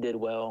churches did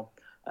well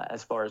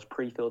as far as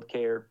pre-field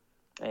care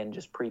and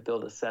just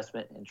pre-field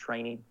assessment and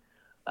training.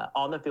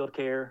 On the field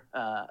care,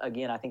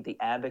 again, I think the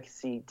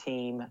advocacy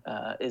team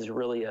is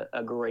really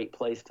a great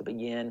place to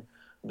begin,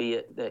 be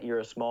it that you're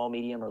a small,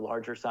 medium, or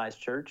larger size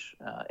church.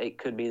 It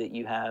could be that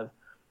you have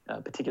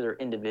particular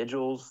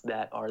individuals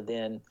that are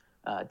then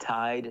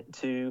tied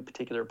to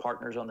particular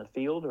partners on the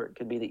field, or it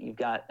could be that you've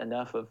got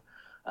enough of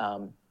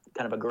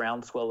kind of a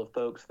groundswell of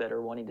folks that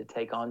are wanting to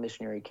take on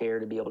missionary care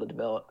to be able to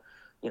develop,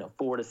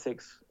 4 to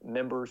 6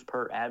 members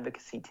per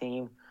advocacy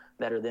team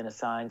that are then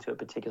assigned to a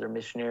particular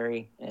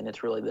missionary. And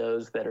it's really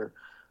those that are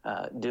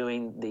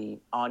doing the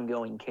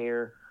ongoing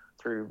care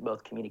through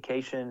both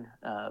communication,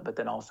 but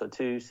then also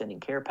too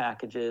sending care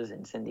packages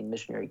and sending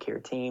missionary care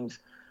teams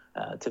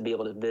to be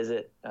able to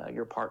visit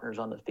your partners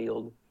on the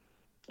field.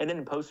 And then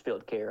in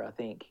post-field care, I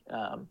think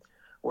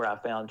where I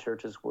found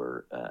churches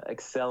were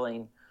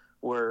excelling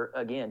were,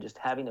 again, just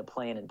having a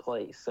plan in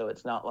place. So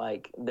it's not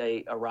like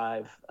they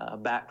arrive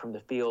back from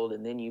the field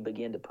and then you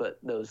begin to put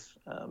those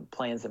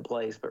plans in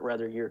place, but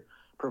rather you're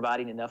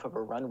providing enough of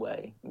a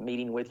runway,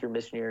 meeting with your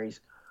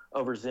missionaries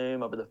over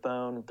Zoom, over the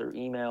phone, through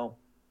email,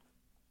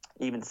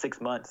 even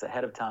 6 months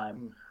ahead of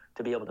time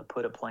to be able to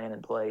put a plan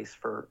in place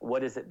for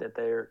what is it that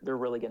they're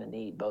really going to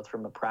need, both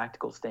from a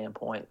practical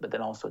standpoint, but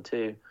then also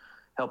too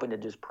helping to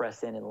just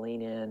press in and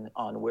lean in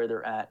on where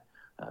they're at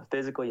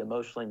physically,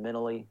 emotionally,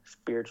 mentally,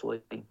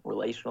 spiritually,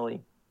 relationally,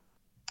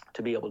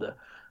 to be able to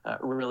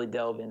really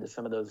delve into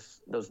some of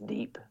those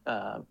deep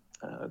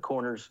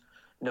corners,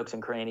 nooks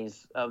and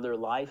crannies of their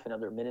life and of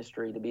their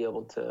ministry, to be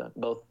able to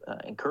both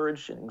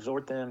encourage and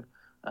exhort them,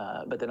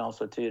 but then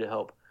also too to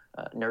help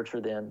nurture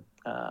them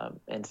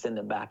and send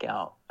them back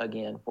out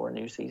again for a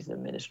new season of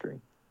ministry.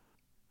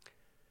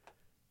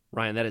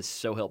 Ryan, that is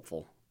so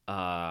helpful.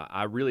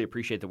 I really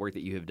appreciate the work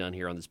that you have done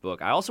here on this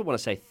book. I also want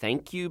to say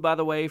thank you, by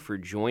the way, for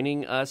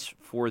joining us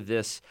for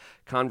this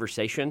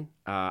conversation.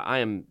 I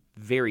am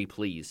very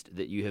pleased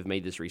that you have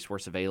made this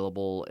resource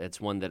available.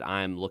 It's one that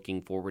I'm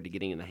looking forward to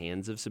getting in the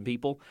hands of some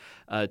people.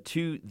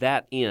 To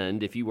that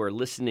end, if you are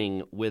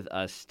listening with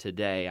us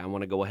today, I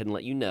want to go ahead and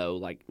let you know,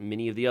 like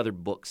many of the other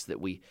books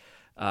that when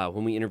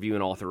we interview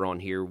an author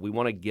on here, we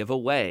want to give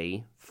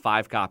away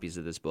 5 copies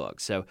of this book.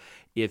 So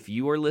if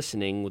you are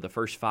listening with the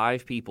first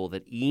 5 people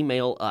that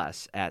email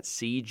us at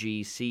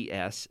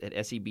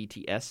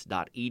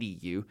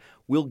cgcs@sebts.edu,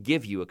 we'll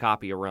give you a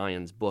copy of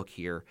Ryan's book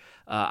here.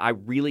 I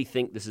really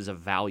think this is a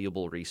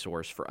valuable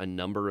resource for a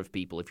number of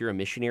people. If you're a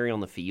missionary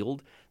on the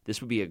field, this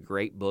would be a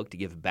great book to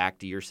give back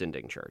to your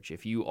sending church.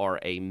 If you are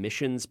a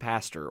missions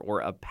pastor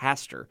or a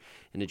pastor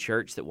in a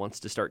church that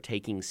wants to start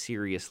taking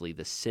seriously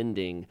the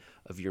sending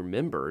of your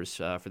members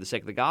for the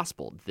sake of the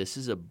gospel, this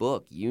is a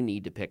book you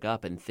need to pick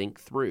up and think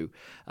through,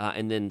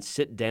 and then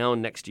sit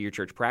down next to your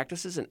church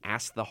practices and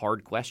ask the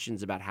hard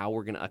questions about how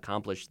we're going to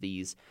accomplish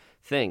these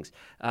things.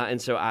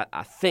 And so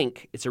I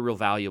think it's a real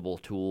valuable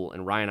tool.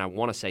 And Ryan, I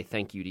want to say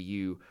thank you to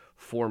you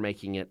for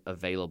making it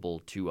available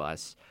to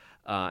us.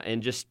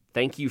 And just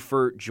thank you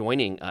for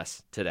joining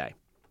us today.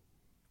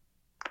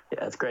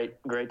 Yeah, it's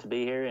great to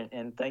be here.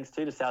 And thanks,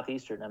 too, to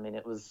Southeastern. I mean,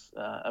 it was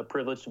a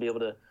privilege to be able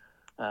to,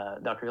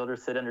 Dr. Hilder,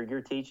 sit under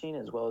your teaching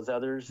as well as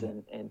others,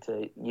 and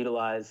to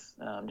utilize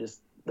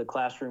just the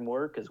classroom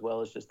work as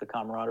well as just the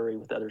camaraderie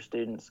with other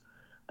students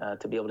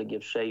to be able to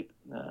give shape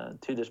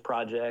to this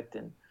project,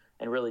 and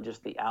really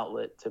just the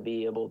outlet to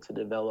be able to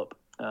develop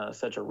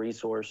such a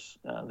resource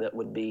that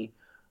would be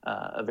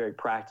a very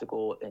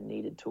practical and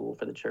needed tool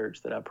for the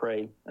church that I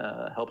pray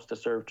helps to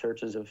serve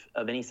churches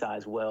of any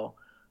size well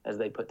as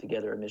they put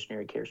together a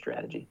missionary care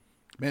strategy.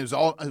 Man, it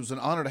was an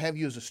honor to have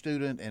you as a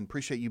student, and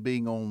appreciate you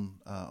being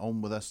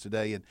on with us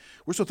today. And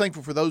we're so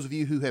thankful for those of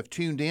you who have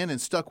tuned in and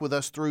stuck with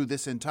us through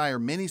this entire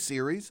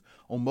mini-series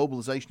on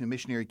mobilization and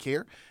missionary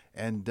care.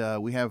 And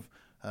we have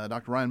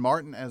Dr. Ryan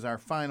Martin as our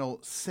final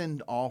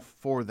send-off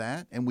for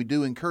that. And we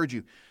do encourage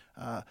you,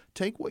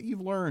 take what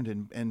you've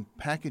learned and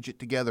package it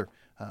together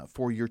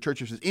for your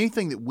church. If there's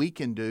anything that we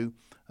can do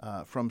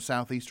from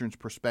Southeastern's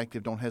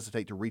perspective, don't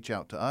hesitate to reach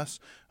out to us.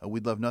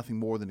 We'd love nothing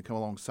more than to come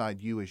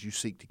alongside you as you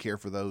seek to care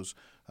for those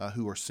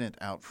who are sent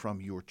out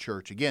from your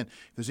church. Again,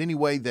 if there's any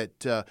way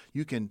that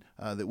you can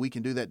that we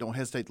can do that, don't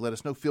hesitate to let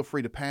us know. Feel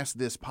free to pass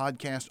this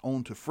podcast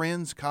on to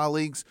friends,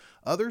 colleagues,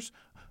 others.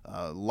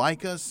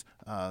 Like us,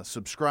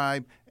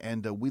 subscribe,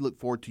 and we look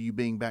forward to you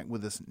being back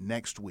with us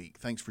next week.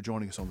 Thanks for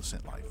joining us on The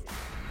Sent Life.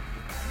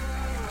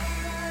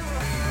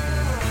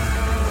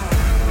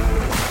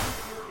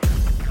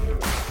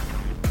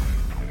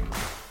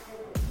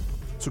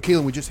 So,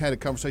 Keelan, we just had a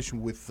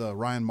conversation with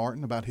Ryan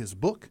Martin about his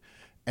book.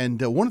 And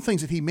one of the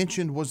things that he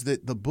mentioned was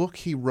that the book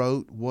he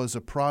wrote was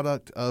a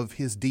product of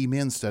his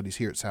D-Min studies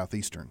here at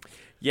Southeastern.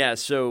 Yeah,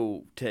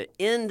 so to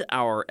end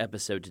our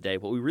episode today,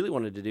 what we really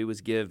wanted to do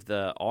was give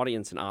the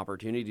audience an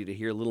opportunity to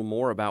hear a little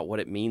more about what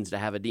it means to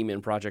have a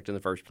D-Min project in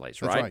the first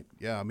place, right? That's right.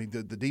 Yeah, I mean,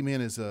 the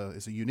D-Min is a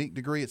unique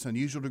degree. It's an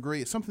unusual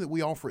degree. It's something that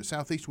we offer at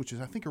Southeast, which is,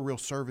 I think, a real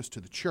service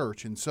to the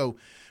church. And so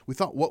we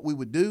thought what we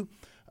would do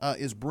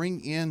is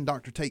bring in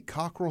Dr. Tate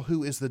Cockrell,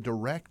 who is the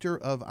director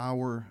of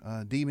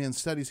our D-Min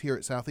studies here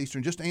at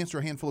Southeastern, just to answer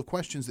a handful of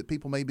questions that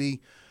people may be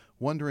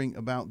wondering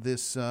about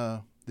this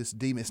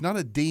D-Min. It's not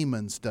a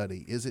demon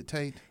study, is it,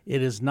 Tate?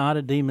 It is not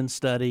a demon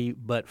study,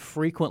 but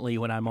frequently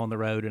when I'm on the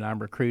road and I'm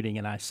recruiting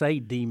and I say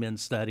D-Min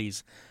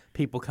studies,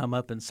 people come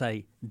up and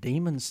say,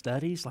 demon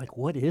studies? Like,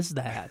 what is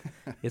that?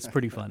 It's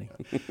pretty funny.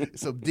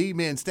 So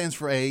D-Min stands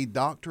for a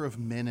Doctor of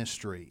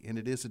Ministry, and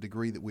it is a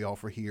degree that we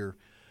offer here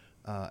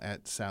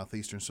at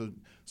Southeastern.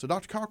 So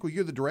Dr. Cockrell,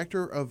 you're the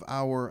director of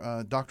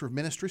our Doctor of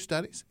Ministry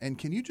studies, and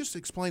can you just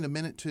explain a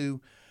minute to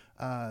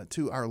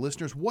our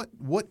listeners what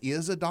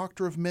is a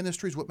Doctor of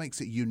Ministries, what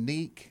makes it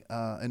unique,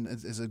 and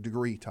as a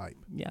degree type?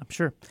 Yeah,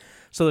 sure.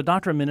 So the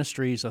Doctor of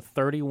Ministry is a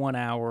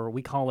 31-hour,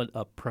 we call it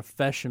a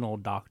professional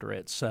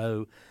doctorate.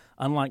 So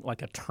unlike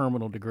like a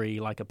terminal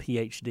degree, like a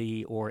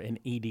PhD or an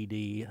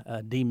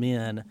EDD,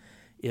 D-Min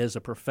is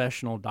a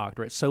professional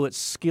doctorate. So it's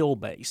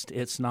skill-based.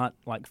 It's not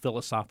like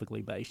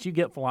philosophically based. You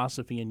get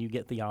philosophy and you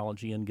get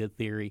theology and good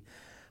theory,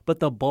 but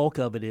the bulk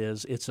of it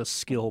is it's a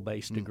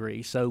skill-based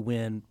degree. So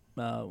when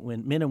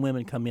men and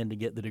women come in to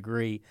get the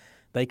degree,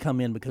 they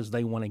come in because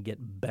they want to get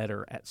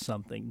better at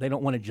something. They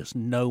don't want to just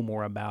know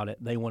more about it.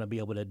 They want to be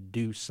able to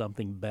do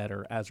something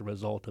better as a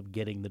result of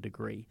getting the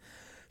degree.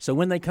 So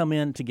when they come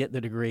in to get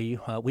the degree,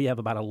 we have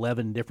about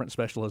 11 different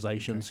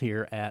specializations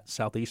here at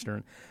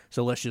Southeastern.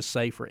 So let's just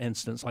say, for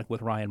instance, like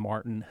with Ryan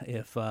Martin,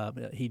 if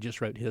he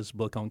just wrote his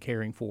book on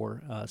caring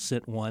for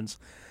sent ones.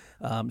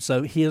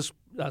 So his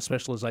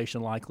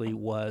specialization likely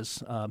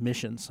was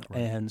missions. Right.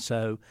 And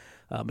so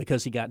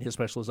because he got his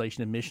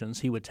specialization in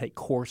missions, he would take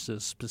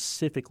courses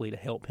specifically to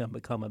help him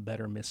become a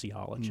better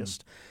missiologist.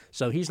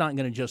 So he's not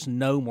going to just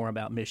know more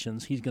about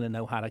missions. He's going to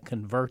know how to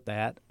convert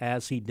that,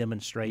 as he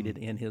demonstrated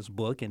in his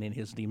book and in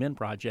his DMin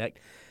project.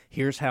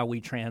 Here's how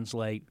we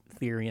translate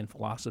theory and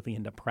philosophy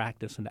into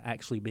practice and to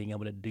actually being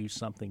able to do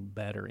something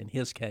better. In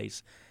his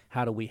case,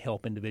 how do we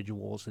help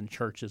individuals and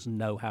churches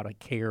know how to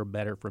care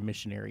better for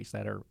missionaries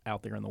that are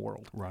out there in the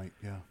world? Right,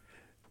 yeah.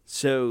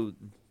 So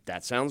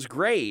that sounds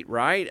great,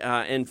 right?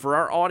 And for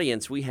our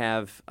audience, we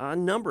have a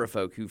number of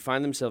folk who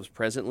find themselves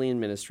presently in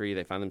ministry.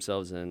 They find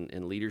themselves in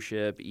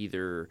leadership,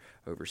 either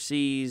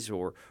overseas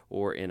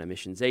or in a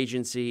missions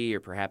agency, or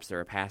perhaps they're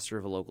a pastor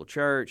of a local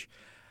church.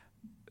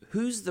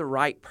 Who's the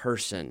right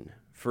person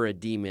for a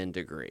DMin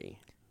degree?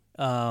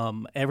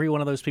 Every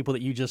one of those people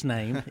that you just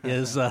named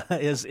is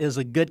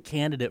a good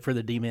candidate for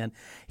the DMin.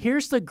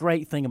 Here's the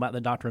great thing about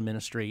the doctor of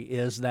ministry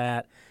is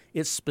that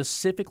it's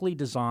specifically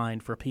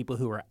designed for people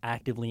who are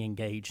actively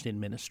engaged in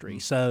ministry.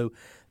 So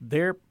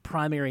their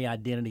primary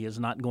identity is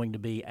not going to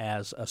be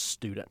as a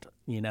student.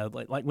 You know,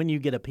 like when you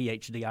get a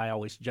PhD, I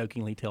always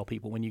jokingly tell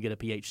people when you get a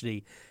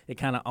PhD, it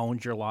kind of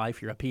owns your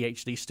life. You're a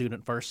PhD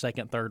student first,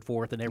 second, third,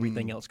 fourth, and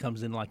everything else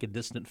comes in like a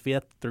distant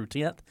fifth through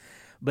 10th.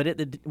 But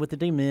with the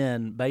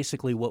DMin,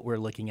 basically what we're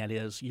looking at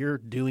is you're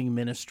doing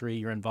ministry,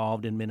 you're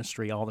involved in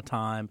ministry all the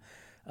time.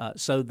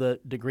 So the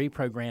degree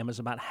program is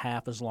about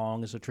half as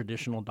long as a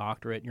traditional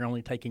doctorate. You're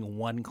only taking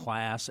one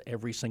class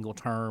every single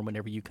term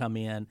whenever you come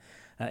in.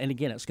 And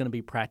again, it's going to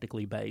be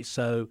practically based.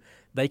 So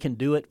they can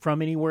do it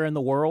from anywhere in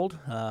the world.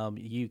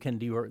 You can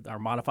do our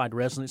modified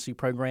residency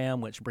program,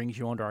 which brings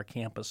you onto our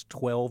campus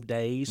 12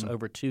 days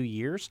over 2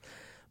 years.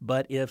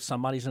 But if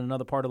somebody's in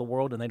another part of the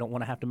world and they don't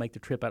want to have to make the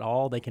trip at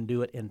all, they can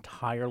do it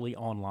entirely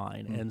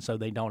online. And so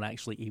they don't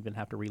actually even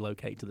have to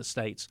relocate to the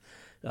States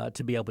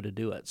to be able to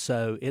do it.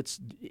 So it's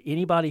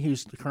anybody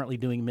who's currently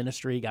doing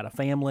ministry, got a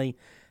family,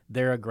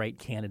 they're a great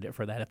candidate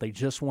for that if they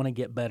just want to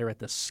get better at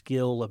the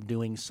skill of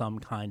doing some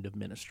kind of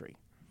ministry.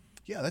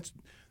 Yeah,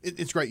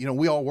 it's great. You know,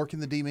 we all work in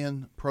the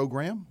DMin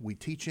program. We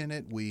teach in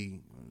it. We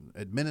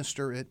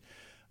administer it.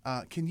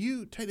 Can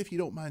you, Tate, if you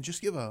don't mind,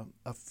 just give a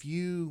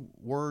few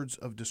words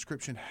of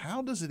description?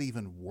 How does it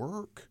even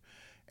work?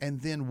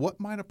 And then what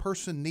might a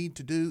person need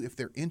to do if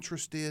they're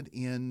interested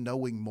in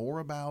knowing more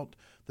about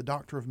the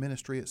Doctor of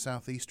Ministry at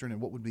Southeastern,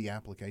 and what would the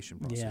application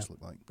process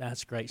look like?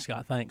 That's great,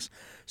 Scott. Thanks.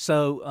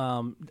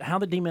 So how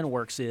the DMin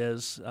works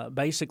is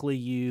basically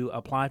you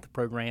apply for the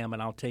program,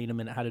 and I'll tell you in a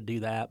minute how to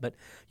do that. But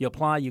you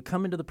apply, you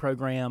come into the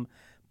program.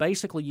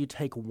 Basically, you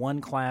take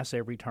one class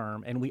every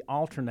term, and we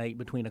alternate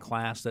between a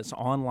class that's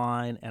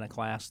online and a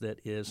class that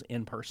is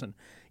in person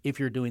if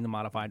you're doing the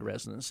modified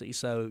residency.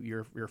 So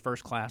your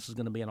first class is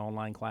going to be an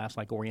online class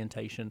like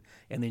orientation,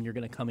 and then you're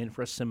going to come in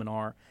for a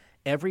seminar.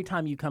 Every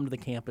time you come to the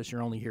campus,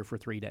 you're only here for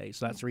 3 days.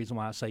 So that's the reason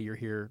why I say you're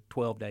here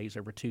 12 days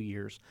over 2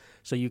 years.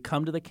 So you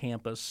come to the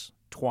campus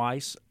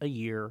twice a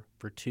year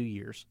for 2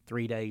 years,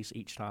 3 days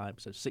each time.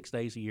 So 6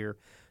 days a year,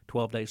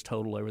 12 days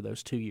total over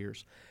those 2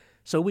 years.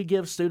 So we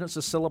give students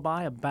a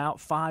syllabi about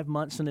 5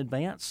 months in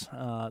advance.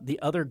 The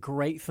other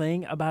great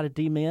thing about a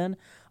DMin,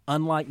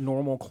 unlike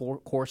normal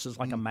courses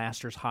like a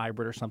master's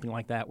hybrid or something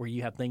like that where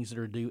you have things that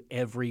are due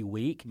every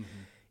week,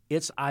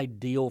 it's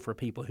ideal for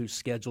people whose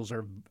schedules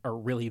are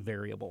really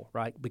variable,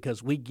 right?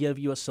 Because we give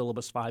you a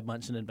syllabus 5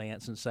 months in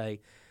advance and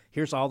say,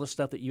 here's all the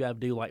stuff that you have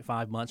due like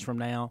 5 months from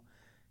now.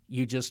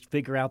 You just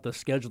figure out the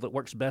schedule that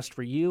works best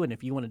for you, and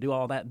if you want to do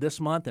all that this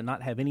month and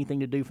not have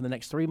anything to do for the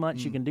next 3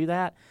 months, you can do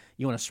that.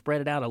 You want to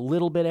spread it out a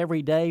little bit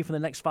every day for the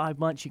next 5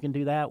 months, you can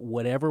do that.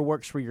 Whatever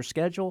works for your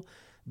schedule,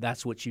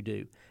 that's what you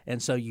do.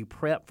 And so you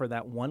prep for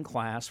that one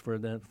class for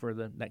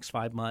the next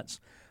 5 months.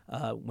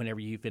 Whenever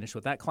you finish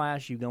with that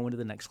class, you go into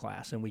the next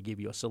class, and we give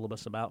you a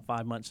syllabus about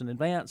 5 months in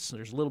advance.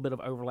 There's a little bit of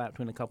overlap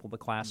between a couple of the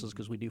classes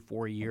because we do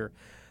 4 a year.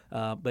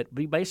 But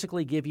we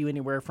basically give you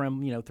anywhere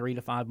from 3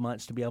 to 5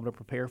 months to be able to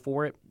prepare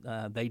for it.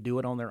 They do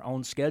it on their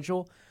own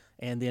schedule,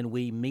 and then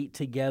we meet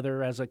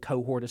together as a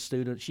cohort of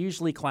students,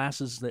 usually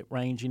classes that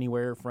range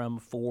anywhere from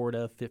 4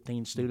 to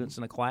 15 students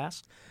in a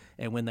class.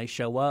 And when they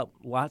show up,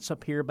 lots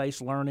of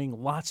peer-based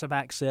learning, lots of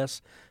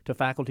access to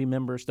faculty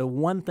members. The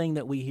one thing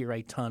that we hear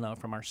a ton of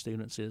from our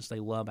students is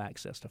they love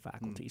access to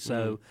faculty.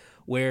 So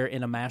where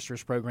in a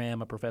master's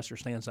program, a professor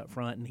stands up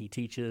front and he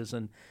teaches,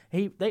 and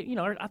I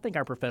think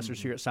our professors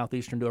here at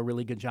Southeastern do a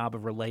really good job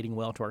of relating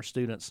well to our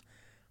students.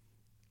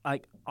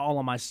 like all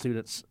of my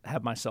students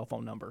have my cell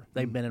phone number.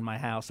 They've been in my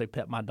house. They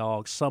pet my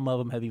dogs. Some of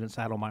them have even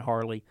sat on my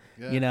Harley.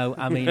 Yeah. You know,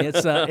 I mean,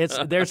 it's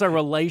there's a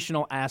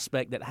relational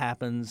aspect that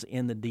happens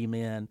in the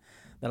D-Min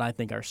that I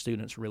think our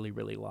students really,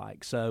 really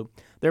like. So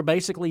they're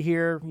basically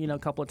here, you know, a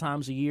couple of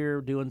times a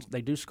year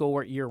they do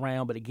schoolwork year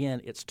round, but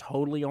again, it's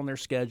totally on their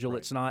schedule. Right.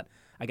 It's not,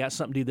 I got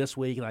something to do this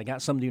week and I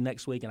got something to do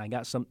next week and I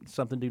got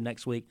something to do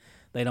next week.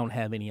 They don't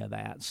have any of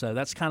that. So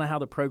that's kind of how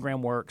the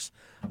program works.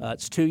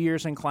 It's 2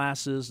 years in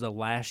classes. The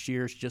last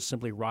year is just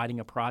simply writing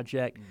a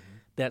project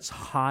that's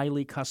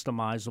highly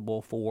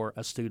customizable for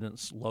a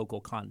student's local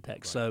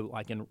context. Right. So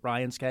like in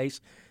Ryan's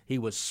case, he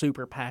was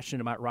super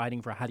passionate about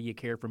writing for How Do You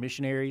Care for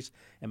Missionaries,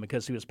 and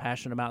because he was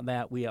passionate about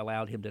that, we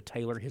allowed him to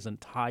tailor his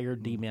entire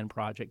D-Min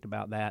project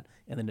about that,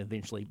 and then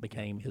eventually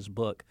became his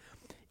book.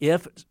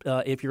 If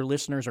your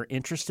listeners are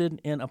interested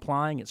in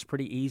applying, it's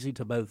pretty easy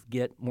to both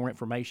get more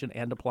information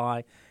and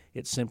apply.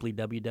 It's simply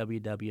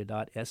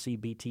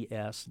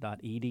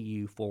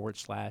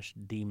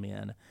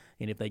www.sebts.edu/D-Min.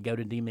 And if they go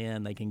to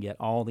D-Min, they can get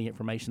all the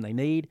information they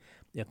need.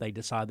 If they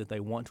decide that they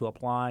want to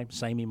apply,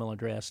 same email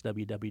address,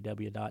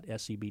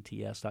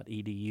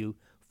 www.sebts.edu/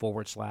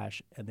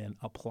 and then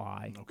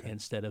apply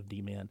instead of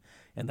D-Min.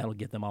 And that'll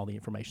get them all the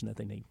information that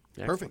they need.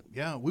 Perfect.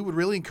 Yeah, we would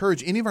really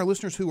encourage any of our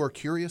listeners who are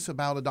curious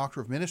about a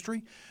Doctor of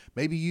Ministry.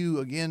 Maybe you,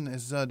 again,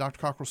 as Dr.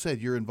 Cockrell said,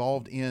 you're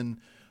involved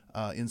in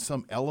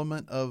some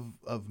element of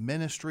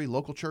ministry,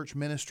 local church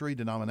ministry,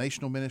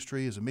 denominational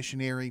ministry as a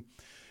missionary,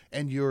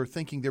 and you're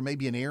thinking there may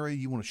be an area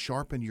you want to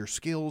sharpen your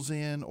skills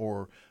in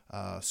or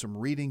some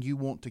reading you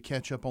want to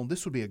catch up on.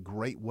 This would be a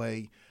great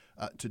way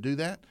to do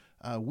that.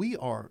 We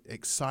are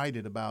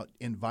excited about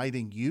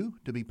inviting you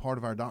to be part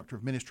of our Doctor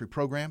of Ministry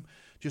program.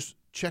 Just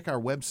check our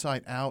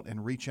website out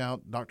and reach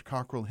out. Dr.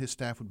 Cockrell and his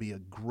staff would be a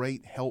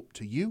great help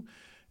to you.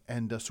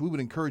 And so we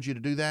would encourage you to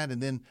do that.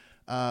 And then,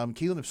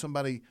 Keelan, if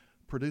somebody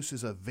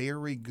produces a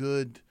very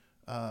good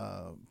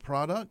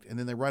product and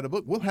then they write a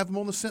book, we'll have them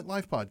on the Sent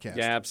Life podcast.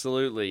 Yeah,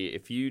 absolutely.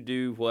 If you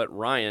do what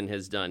Ryan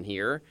has done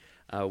here,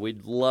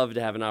 we'd love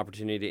to have an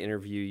opportunity to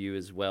interview you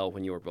as well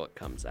when your book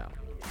comes out.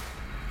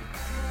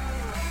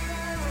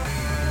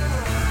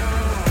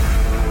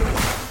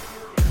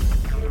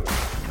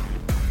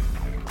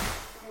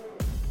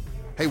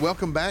 Hey,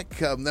 welcome back.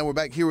 Now we're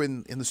back here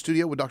in the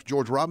studio with Dr.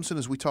 George Robinson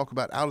as we talk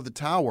about Out of the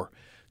Tower.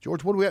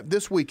 George, what do we have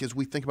this week as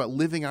we think about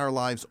living our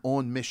lives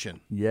on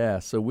mission? Yeah,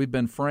 so we've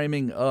been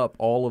framing up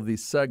all of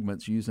these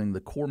segments using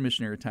the core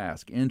missionary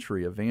task: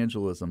 entry,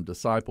 evangelism,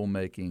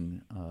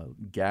 disciple-making,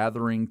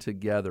 gathering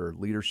together,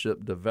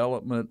 leadership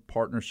development,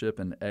 partnership,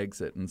 and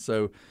exit. And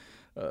so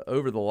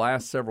over the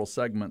last several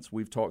segments,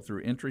 we've talked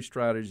through entry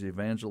strategies,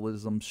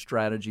 evangelism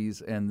strategies,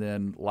 and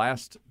then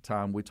last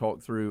time we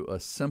talked through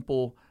a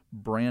simple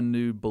brand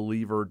new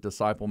believer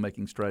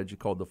disciple-making strategy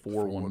called the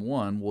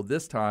 411. Well,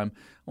 this time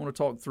I want to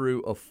talk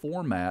through a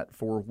format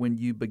for when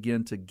you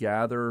begin to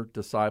gather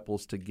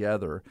disciples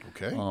together.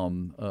 Okay.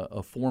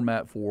 A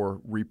format for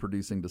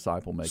reproducing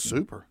disciple-making.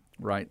 Super.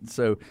 Right.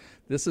 So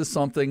this is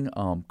something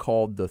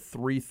called the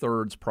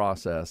 3/3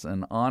 process.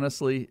 And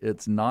honestly,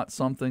 it's not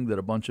something that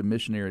a bunch of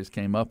missionaries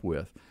came up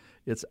with.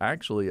 It's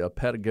actually a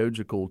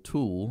pedagogical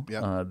tool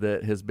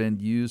that has been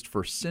used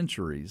for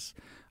centuries.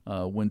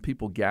 When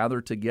people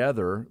gather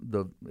together,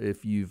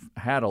 if you've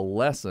had a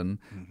lesson,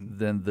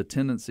 then the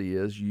tendency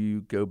is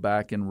you go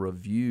back and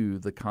review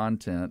the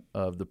content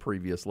of the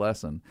previous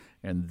lesson,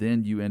 and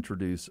then you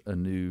introduce a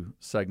new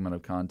segment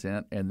of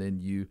content, and then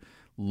you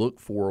look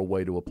for a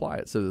way to apply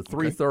it. So the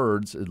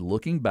 3/3 is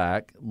looking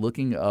back,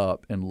 looking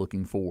up, and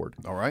looking forward.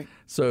 All right.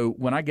 So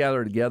when I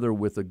gather together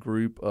with a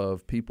group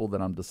of people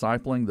that I'm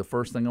discipling, the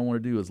first thing I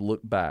want to do is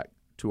look back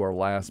to our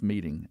last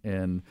meeting.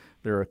 And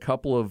there are a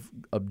couple of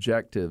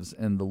objectives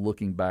in the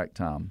looking back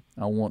time.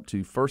 I want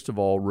to, first of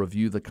all,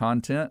 review the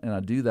content, and I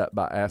do that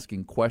by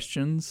asking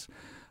questions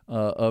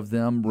of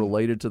them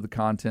related to the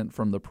content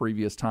from the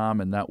previous time,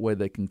 and that way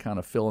they can kind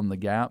of fill in the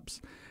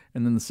gaps.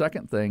 And then the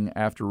second thing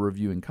after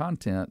reviewing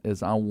content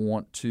is I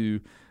want to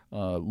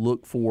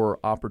look for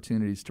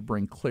opportunities to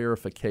bring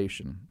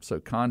clarification. So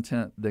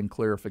content, then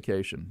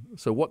clarification.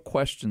 So what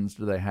questions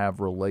do they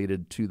have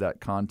related to that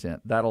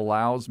content? That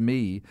allows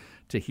me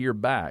to hear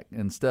back.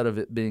 Instead of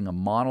it being a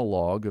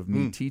monologue of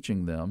me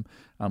teaching them,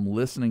 I'm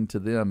listening to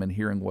them and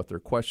hearing what their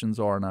questions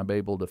are, and I'm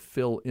able to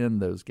fill in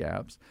those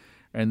gaps.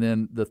 And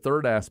then the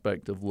third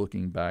aspect of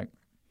looking back,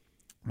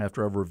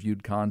 after I've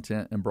reviewed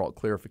content and brought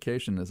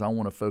clarification, is I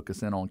want to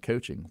focus in on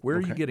coaching. Where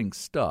are you getting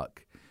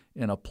stuck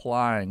in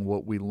applying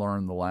what we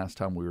learned the last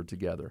time we were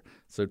together?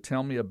 So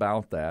tell me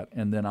about that,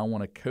 and then I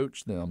want to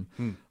coach them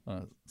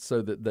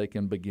so that they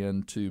can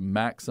begin to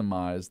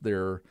maximize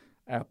their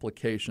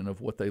application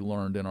of what they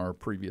learned in our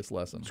previous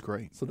lessons. That's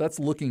great. So that's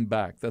looking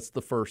back. That's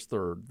the first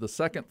third. The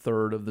second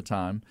third of the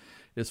time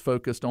is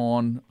focused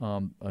on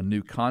a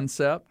new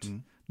concept,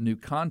 new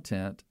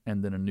content,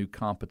 and then a new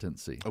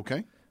competency.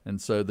 Okay. And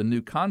so the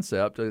new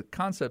concept, a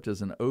concept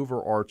is an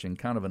overarching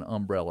kind of an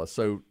umbrella.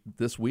 So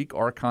this week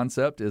our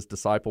concept is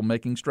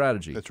disciple-making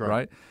strategy. That's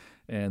right.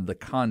 And the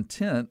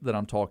content that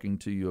I'm talking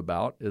to you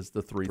about is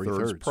the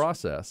 3/3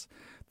 process.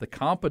 The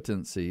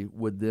competency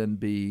would then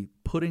be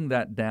putting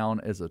that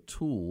down as a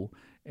tool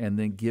and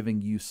then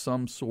giving you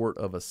some sort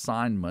of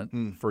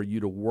assignment for you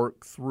to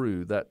work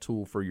through that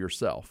tool for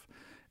yourself.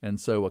 And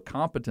so a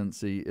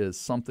competency is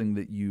something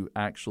that you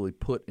actually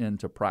put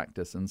into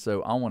practice. And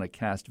so I want to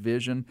cast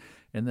vision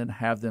and then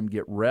have them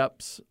get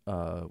reps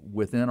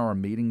within our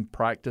meeting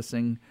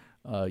practicing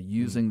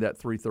using that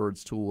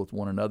 3/3 tool with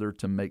one another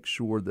to make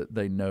sure that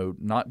they know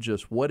not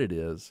just what it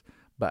is,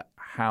 but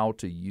how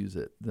to use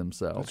it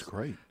themselves. That's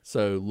great.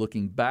 So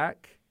looking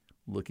back,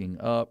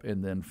 looking up,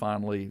 and then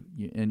finally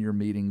in your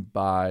meeting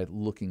by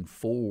looking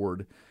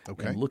forward.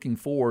 Okay. And looking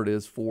forward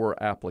is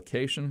for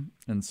application.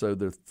 And so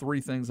the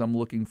 3 things I'm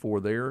looking for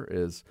there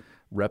is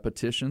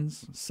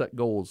repetitions, set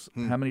goals.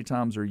 How many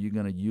times are you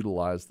going to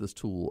utilize this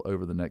tool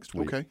over the next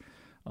week? Okay.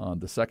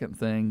 The second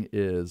thing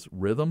is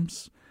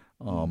rhythms.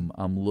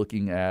 I'm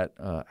looking at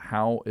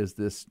how is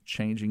this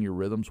changing your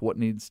rhythms? What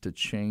needs to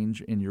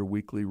change in your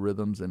weekly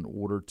rhythms in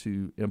order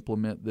to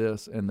implement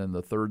this? And then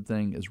the third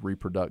thing is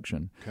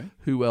reproduction. Okay.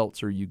 Who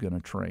else are you going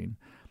to train?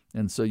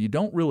 And so you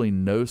don't really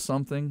know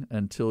something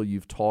until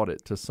you've taught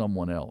it to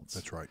someone else.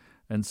 That's right.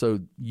 And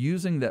so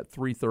using that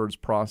 3/3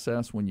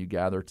 process when you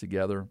gather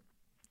together,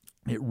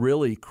 it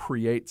really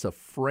creates a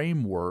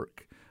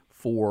framework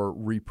for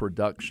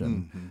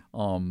reproduction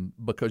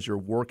because you're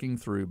working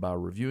through by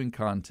reviewing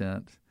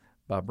content,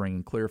 by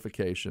bringing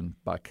clarification,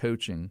 by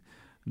coaching,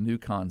 new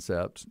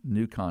concepts,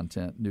 new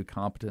content, new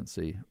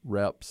competency,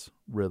 reps,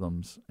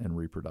 rhythms, and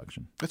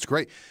reproduction. That's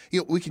great.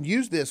 We can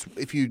use this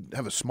if you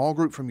have a small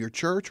group from your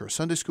church or a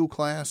Sunday school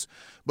class,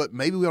 but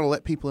maybe we ought to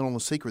let people in on the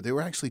secret. They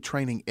were actually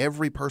training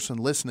every person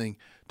listening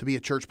to be a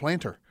church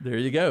planter. There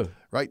you go.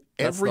 Right?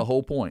 That's the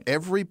whole point.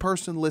 Every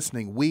person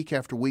listening, week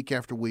after week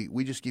after week,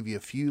 we just give you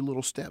a few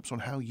little steps on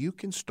how you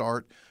can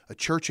start a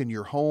church in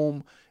your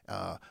home,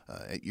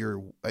 at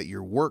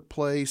your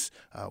workplace,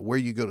 where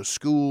you go to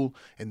school.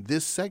 And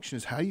this section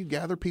is how you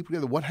gather people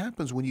together. What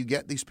happens when you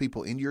get these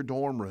people in your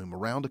dorm room,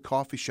 around a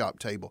coffee shop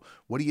table?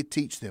 What do you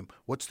teach them?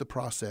 What's the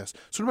process?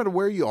 So no matter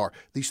where you are,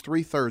 these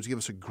 3/3 give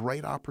us a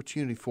great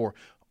opportunity for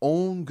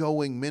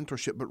ongoing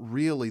mentorship, but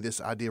really this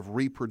idea of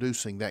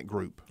reproducing that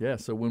group. Yeah,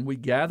 so when we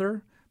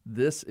gather,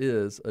 this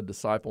is a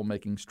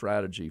disciple-making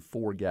strategy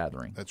for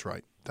gathering. That's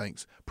right.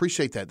 Thanks.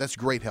 Appreciate that. That's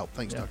great help.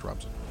 Thanks, Dr.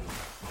 Robinson.